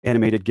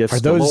animated GIFs. Are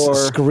those galore.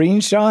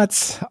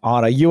 screenshots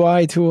on a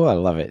UI tool? I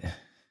love it.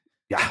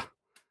 Yeah,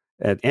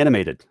 and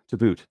animated to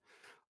boot.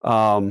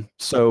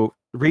 So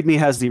README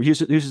has the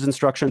user's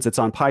instructions. It's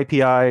on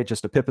PyPI,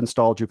 just a pip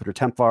install Jupyter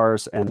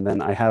Tempvars, and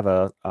then I have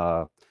a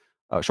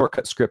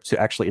shortcut script to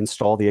actually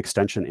install the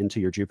extension into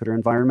your Jupyter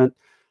environment.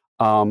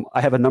 I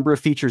have a number of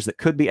features that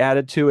could be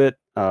added to it,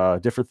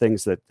 different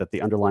things that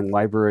the underlying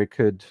library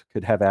could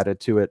have added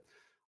to it.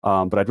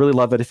 But I'd really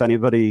love it if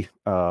anybody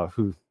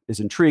who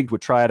is intrigued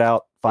would try it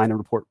out, find and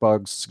report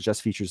bugs,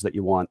 suggest features that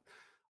you want.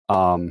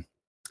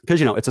 Because,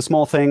 it's a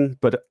small thing,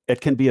 but it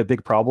can be a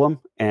big problem.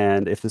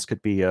 And if this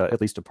could be at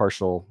least a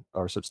partial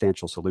or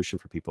substantial solution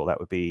for people, that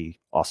would be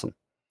awesome.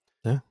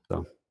 Yeah.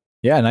 So.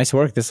 Yeah, nice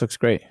work. This looks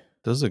great.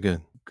 Those are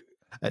good.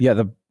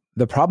 Yeah,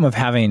 the problem of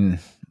having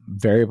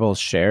variables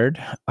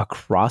shared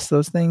across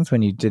those things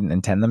when you didn't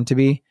intend them to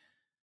be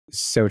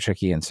so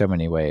tricky in so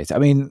many ways. I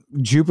mean,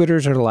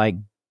 Jupyter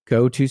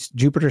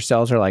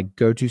cells are like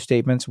go-to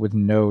statements with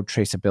no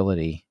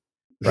traceability,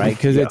 right?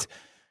 Because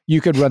you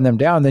could run them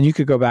down, then you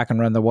could go back and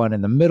run the one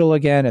in the middle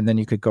again, and then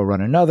you could go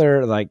run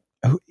another. And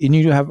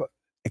you have,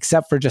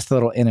 except for just a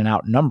little in and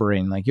out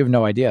numbering, like you have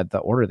no idea the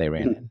order they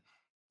ran in.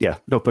 Yeah,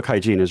 notebook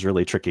hygiene is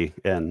really tricky,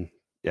 and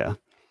yeah.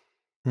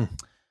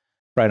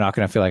 Probably not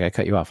going to feel like I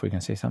cut you off. We're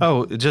going to say something.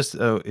 Oh, just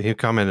he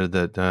commented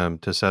that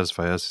to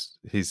satisfy us,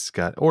 he's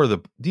got, or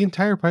the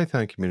entire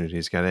Python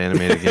community's got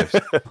animated GIFs.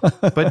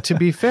 But to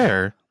be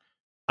fair,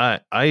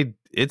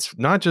 it's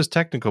not just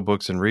technical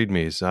books and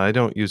readmes. I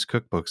don't use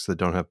cookbooks that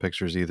don't have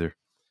pictures either.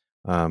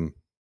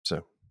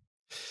 So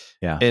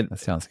yeah, that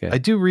sounds good. I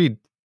do read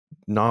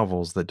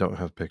novels that don't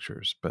have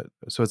pictures, but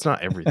so it's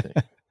not everything.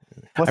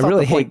 Well, I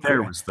really hate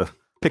there was the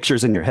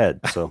pictures in your head.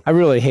 So I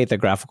really hate the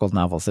graphical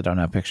novels that don't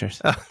have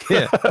pictures.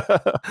 Yeah,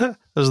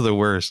 those are the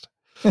worst.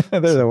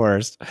 They're the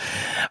worst.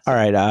 All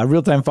right,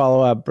 real-time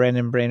follow-up.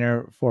 Brandon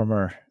Brainer,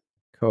 former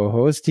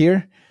co-host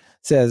here,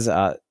 says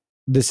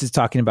this is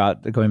talking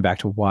about going back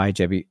to why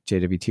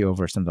JWT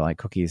over something like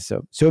cookies.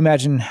 So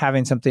imagine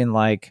having something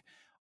like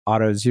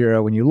auth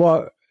 0 when you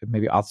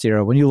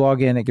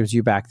log in, it gives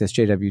you back this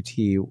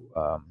JWT,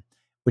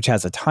 which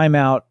has a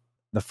timeout.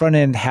 The front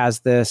end has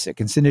this. It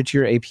can send it to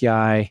your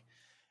API.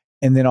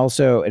 And then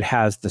also it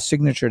has the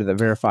signature that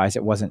verifies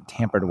it wasn't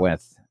tampered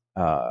with.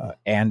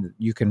 And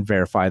you can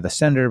verify the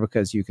sender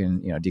because you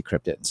can,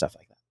 decrypt it and stuff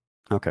like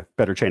that. Okay.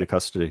 Better chain of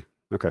custody.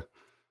 Okay.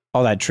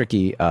 All that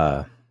tricky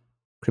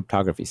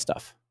cryptography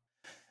stuff.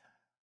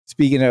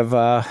 Speaking of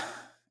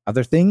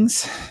other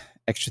things,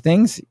 extra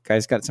things, you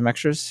guys got some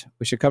extras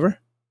we should cover?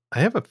 I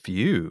have a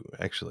few,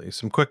 actually,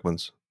 some quick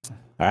ones.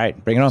 All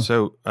right, bring it on.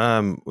 So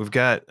we've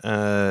got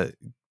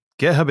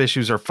GitHub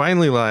issues are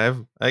finally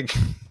live.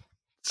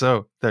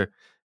 So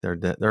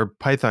their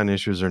Python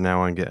issues are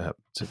now on GitHub.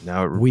 So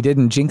now we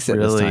didn't jinx it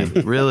this time.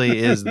 Really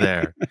is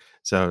there.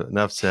 So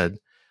enough said.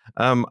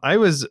 I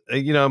was,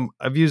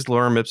 I've used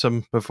Lorem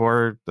Ipsum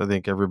before. I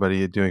think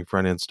everybody doing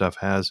front end stuff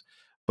has,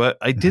 but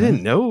I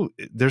didn't know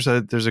there's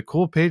a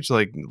cool page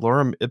like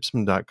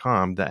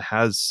loremipsum.com that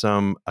has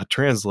a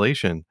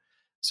translation,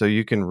 so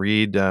you can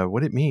read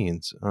what it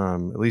means.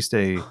 At least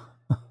a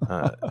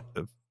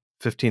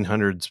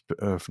 1500s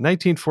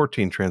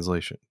 1914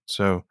 translation.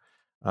 So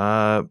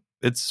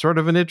it's sort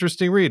of an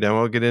interesting read. I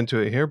won't get into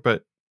it here,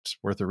 but it's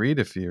worth a read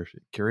if you're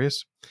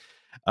curious.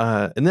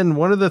 And then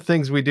one of the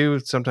things we do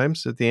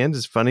sometimes at the end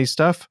is funny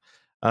stuff.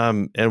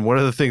 And one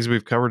of the things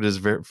we've covered is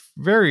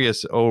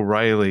various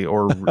O'Reilly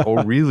or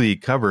O'Reilly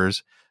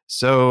covers.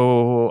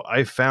 So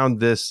I found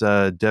this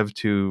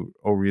dev2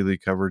 O'Reilly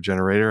cover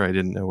generator. I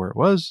didn't know where it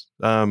was.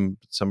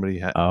 Somebody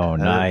had. Oh,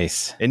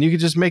 nice. And you could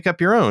just make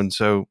up your own.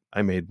 So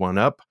I made one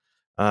up,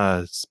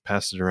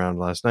 passed it around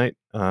last night.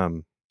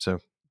 So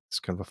it's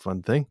kind of a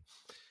fun thing.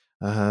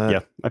 I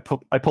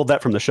pulled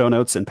that from the show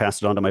notes and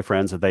passed it on to my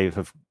friends, and they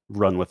have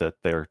run with it.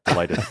 They're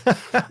delighted.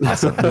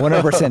 Awesome.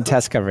 100%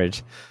 test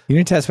coverage.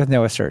 Unit test with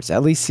no asserts.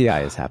 At least CI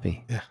is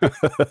happy. Yeah.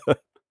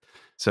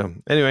 So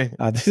anyway,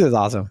 this is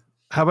awesome.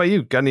 How about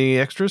you? Got any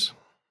extras?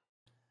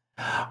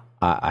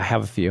 I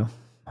have a few.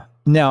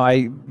 Now,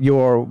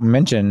 your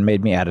mention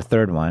made me add a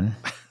third one,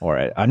 or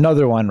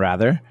another one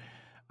rather.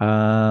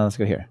 Let's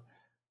go here.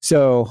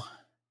 So,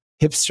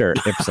 hipster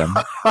Ipsum.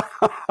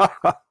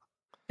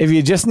 If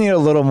you just need a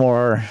little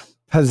more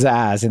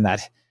pizzazz in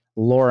that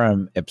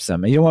lorem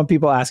ipsum, and you don't want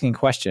people asking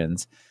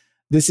questions,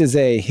 this is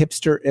a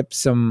hipster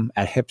ipsum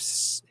at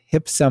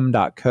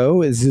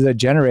hipsum.co. This is a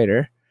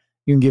generator.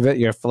 you can give it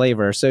your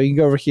flavor. So you can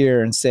go over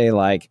here and say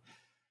like,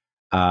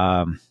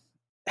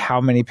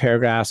 how many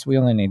paragraphs? We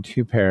only need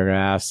 2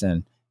 paragraphs,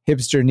 and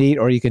hipster neat,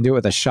 or you can do it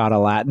with a shot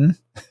of Latin.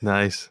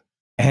 Nice.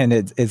 And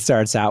it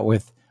starts out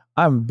with,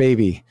 I'm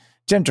baby,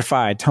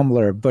 gentrified,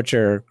 tumbler,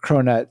 butcher,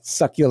 cronut,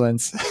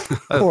 succulents,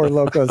 Four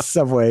Locos,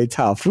 Subway,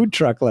 tile, food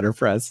truck,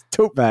 letterpress,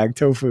 tote bag,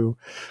 tofu.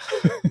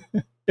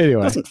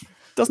 Anyway.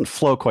 Doesn't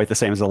flow quite the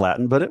same as the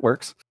Latin, but it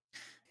works.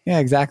 Yeah,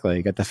 exactly.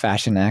 You got the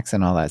fashion X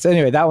and all that. So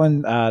anyway, that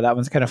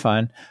one's kind of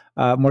fun.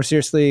 More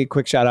seriously,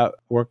 quick shout out,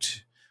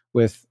 worked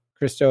with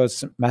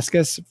Christos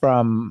Maskas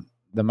from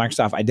the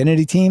Microsoft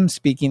Identity team.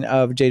 Speaking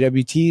of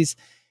JWTs,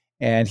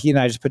 and he and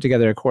I just put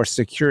together a course,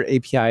 Secure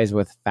APIs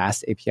with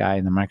Fast API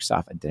in the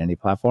Microsoft Identity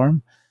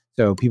platform.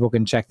 So people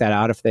can check that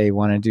out if they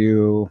want to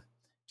do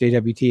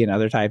JWT and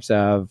other types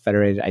of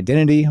federated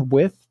identity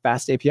with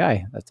Fast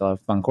API. That's a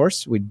fun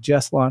course. We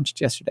just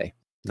launched yesterday.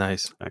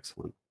 Nice.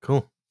 Excellent.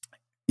 Cool.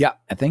 Yeah,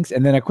 thanks.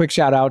 And then a quick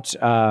shout out.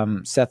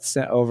 Seth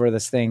sent over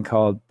this thing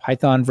called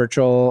Python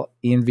Virtual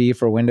Env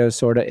for Windows,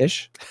 sorta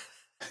ish.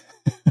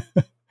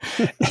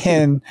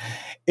 And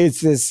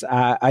it's this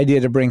idea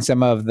to bring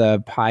some of the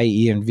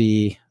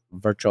PyEnv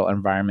virtual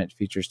environment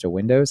features to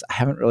Windows. I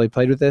haven't really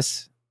played with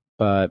this,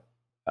 but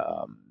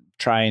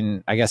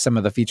trying, I guess some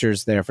of the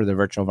features there for the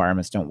virtual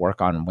environments don't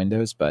work on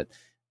Windows, but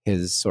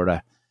his sort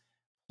of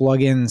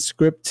plugin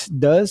script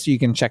does. You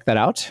can check that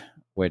out,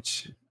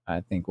 which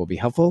I think will be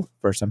helpful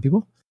for some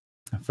people,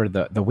 for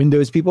the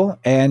Windows people.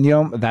 And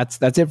that's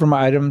it for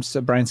my items.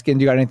 Brian Skin,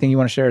 do you got anything you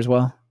want to share as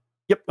well?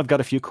 Yep, I've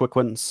got a few quick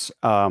ones.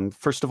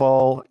 First of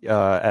all,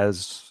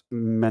 as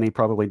many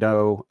probably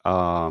know,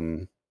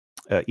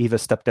 Eva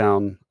stepped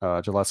down,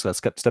 Jalaska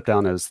stepped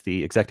down as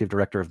the executive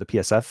director of the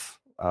PSF.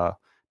 I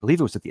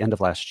believe it was at the end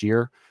of last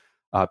year.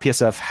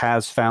 PSF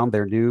has found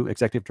their new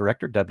executive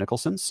director, Deb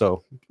Nicholson.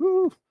 So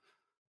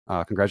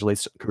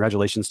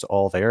congratulations to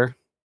all there.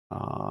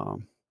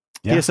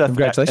 PSF,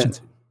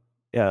 congratulations.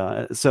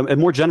 So,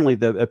 and more generally,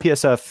 the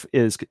PSF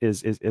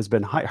has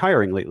been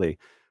hiring lately.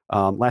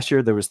 Last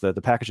year there was the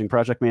packaging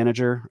project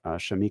manager,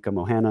 Shamika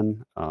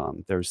Mohanan.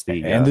 There's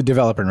the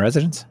developer in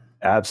residence.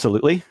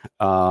 Absolutely.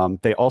 There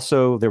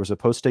was a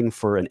posting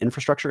for an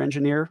infrastructure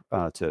engineer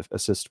to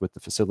assist with the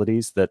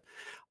facilities. That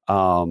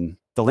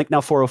the link now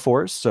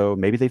 404s, so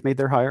maybe they've made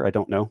their hire. I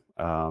don't know,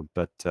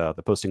 but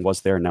the posting was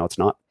there and now it's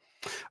not.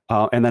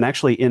 And then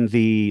actually in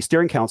the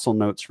steering council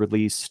notes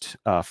released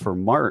for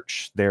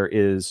March, there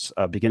is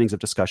beginnings of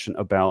discussion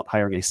about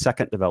hiring a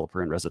second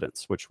developer in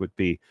residence, which would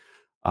be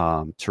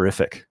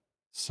terrific.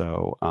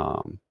 So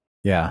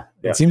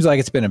it seems like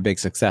it's been a big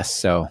success.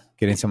 So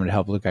getting someone to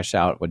help Lukash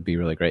out would be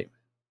really great.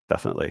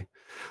 Definitely.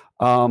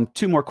 2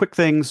 more quick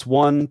things.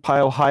 One,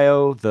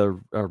 PyOhio, the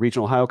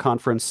Regional Ohio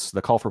Conference,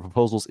 the call for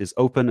proposals is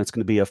open. It's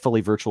going to be a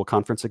fully virtual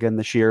conference again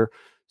this year.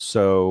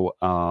 So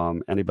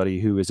anybody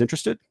who is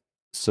interested,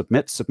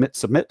 submit.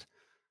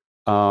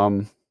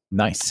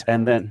 Nice.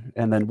 And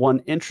then one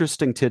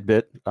interesting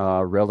tidbit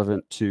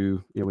relevant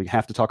to, we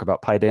have to talk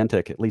about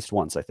Pydantic at least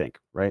once, I think,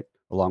 right?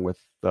 Along with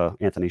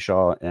Anthony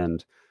Shaw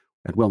and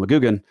Will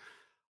McGugan.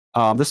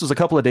 This was a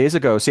couple of days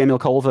ago. Samuel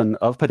Colvin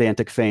of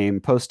Pydantic fame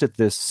posted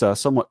this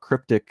somewhat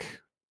cryptic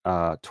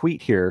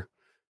tweet here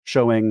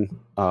showing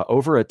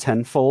over a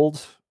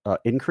 10-fold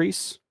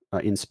increase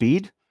in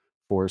speed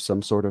for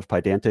some sort of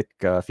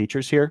Pydantic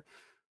features here.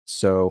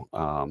 So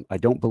I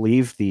don't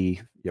believe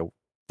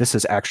this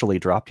has actually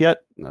dropped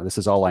yet. This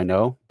is all I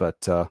know,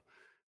 but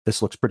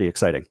this looks pretty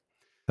exciting.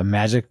 The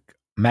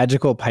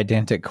magical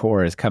Pydantic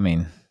core is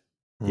coming.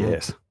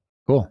 Yes.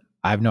 Cool.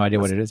 I have no idea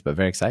what it is, but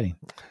very exciting.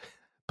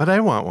 But I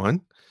want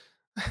one.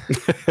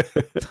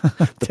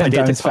 10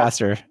 times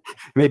faster.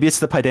 Maybe it's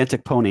the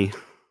Pydantic pony.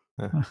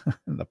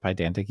 The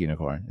Pydantic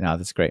unicorn. No,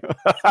 that's great.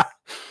 All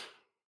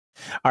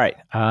right.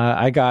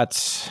 I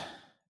got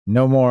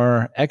no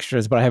more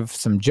extras, but I have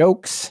some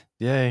jokes.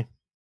 Yay.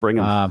 Bring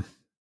them. All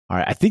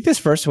right. I think this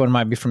first one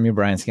might be from you,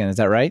 Brian Skin. Is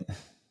that right?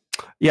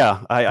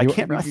 Yeah, I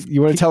can't.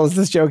 You want to tell us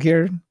this joke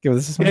here? Give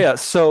us this one. Yeah,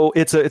 so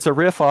it's a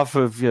riff off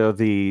of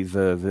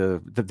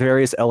the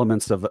various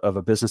elements of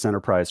a business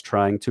enterprise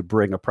trying to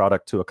bring a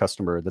product to a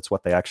customer that's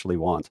what they actually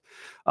want.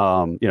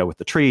 With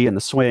the tree and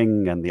the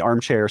swing and the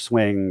armchair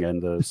swing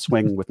and the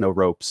swing with no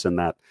ropes and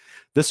that.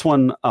 This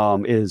one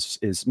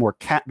is more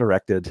cat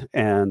directed,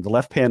 and the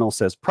left panel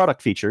says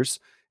product features,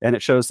 and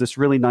it shows this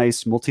really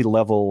nice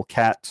multi-level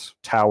cat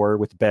tower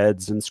with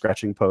beds and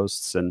scratching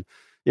posts and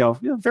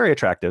very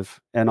attractive.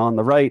 And on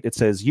the right, it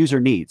says user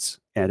needs,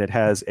 and it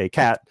has a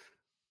cat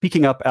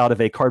peeking up out of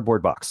a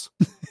cardboard box.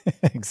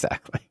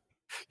 Exactly.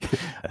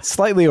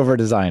 Slightly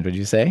over-designed, would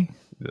you say?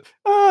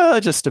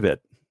 Just a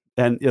bit.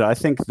 And I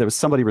think there was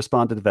somebody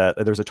responded to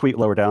that. There's a tweet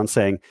lower down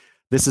saying,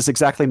 "This is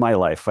exactly my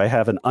life. I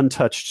have an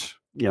untouched,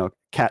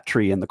 cat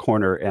tree in the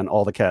corner, and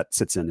all the cat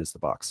sits in is the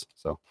box."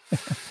 So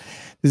this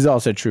is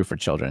also true for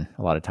children.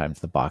 A lot of times,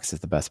 the box is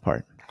the best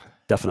part.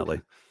 Definitely.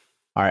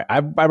 All right,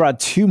 I brought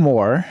 2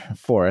 more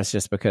for us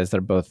just because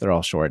they're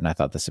all short, and I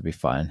thought this would be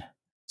fun.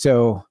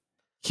 So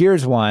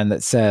here's one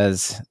that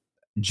says,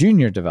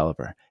 "Junior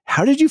developer,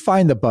 how did you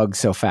find the bug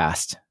so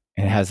fast?"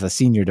 And it has the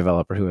senior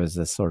developer who has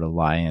this sort of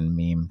lion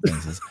meme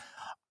thing. Says,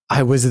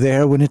 I was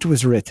there when it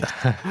was written.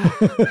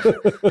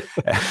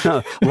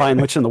 Lion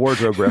Witch in the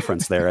Wardrobe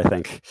reference there, I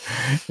think.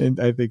 And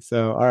I think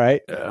so. All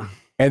right. Yeah.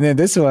 And then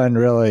this one,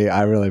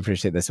 I really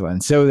appreciate this one.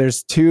 So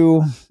there's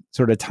two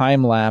sort of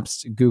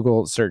time-lapsed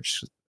Google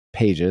search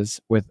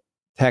pages with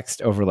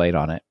text overlaid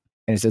on it.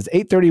 And it says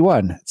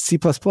 831, C++,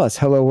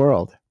 hello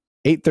world.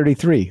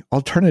 833,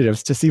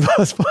 alternatives to C++.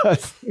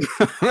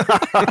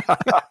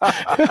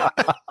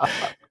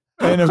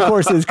 And of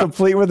course, it's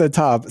complete with a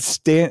top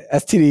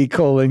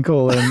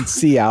std :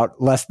 C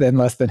out less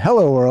than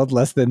hello world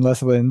less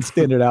than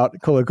standard out :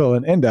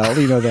 end out.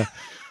 You know, the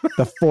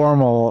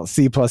formal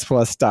C++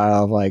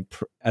 style of like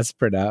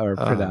sprintf or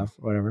printf,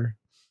 whatever.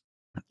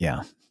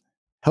 Yeah.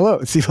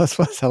 Hello, C++,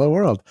 hello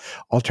world.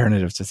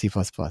 Alternatives to C++.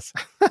 All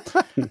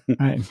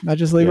right, I'll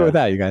just leave it with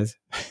that, you guys.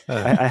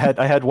 I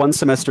had one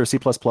semester C++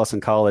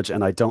 in college,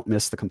 and I don't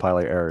miss the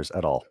compiler errors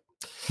at all.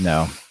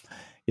 No.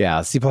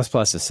 Yeah, C++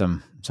 is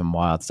some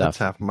wild stuff.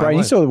 Brian,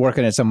 you still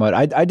working it somewhat.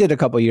 I did a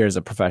couple of years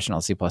of professional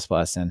C++,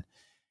 and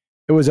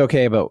it was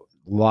okay, but a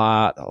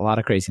lot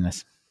of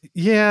craziness.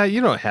 Yeah,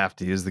 you don't have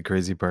to use the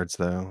crazy parts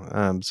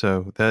though.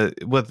 So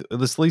that with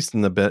at least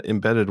in the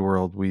embedded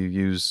world, we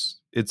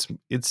use it's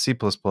C++,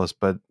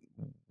 but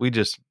we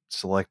just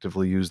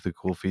selectively use the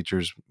cool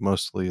features.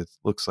 Mostly, it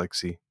looks like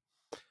C.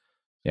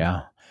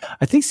 Yeah,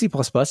 I think C++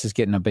 is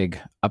getting a big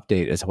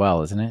update as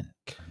well, isn't it?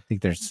 I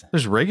think there's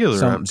regular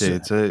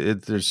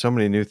updates. There's so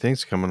many new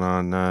things coming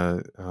on.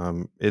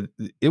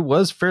 It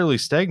was fairly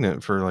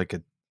stagnant for like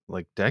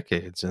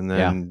decades, and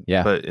then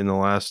but in the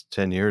last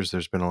 10 years,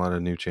 there's been a lot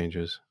of new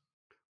changes.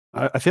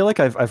 I feel like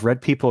I've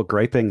read people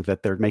griping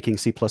that they're making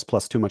C++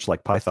 too much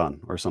like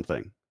Python or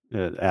something.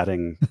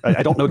 Adding,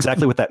 I don't know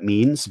exactly what that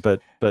means, but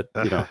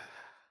you know,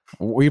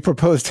 we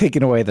propose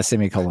taking away the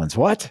semicolons.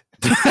 What?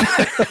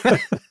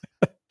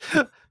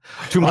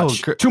 Too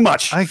much. Too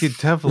much. I could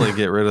definitely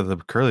get rid of the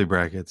curly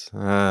brackets.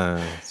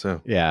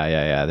 So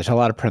yeah. There's a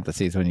lot of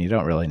parentheses when you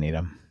don't really need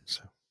them.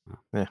 So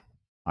yeah.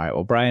 All right.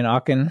 Well, Brian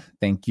Ocken,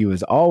 thank you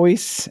as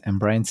always, and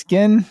Brian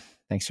Skin,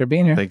 thanks for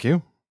being here. Thank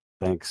you.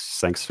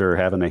 Thanks for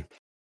having me.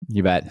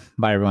 You bet.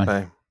 Bye, everyone.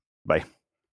 Bye. Bye.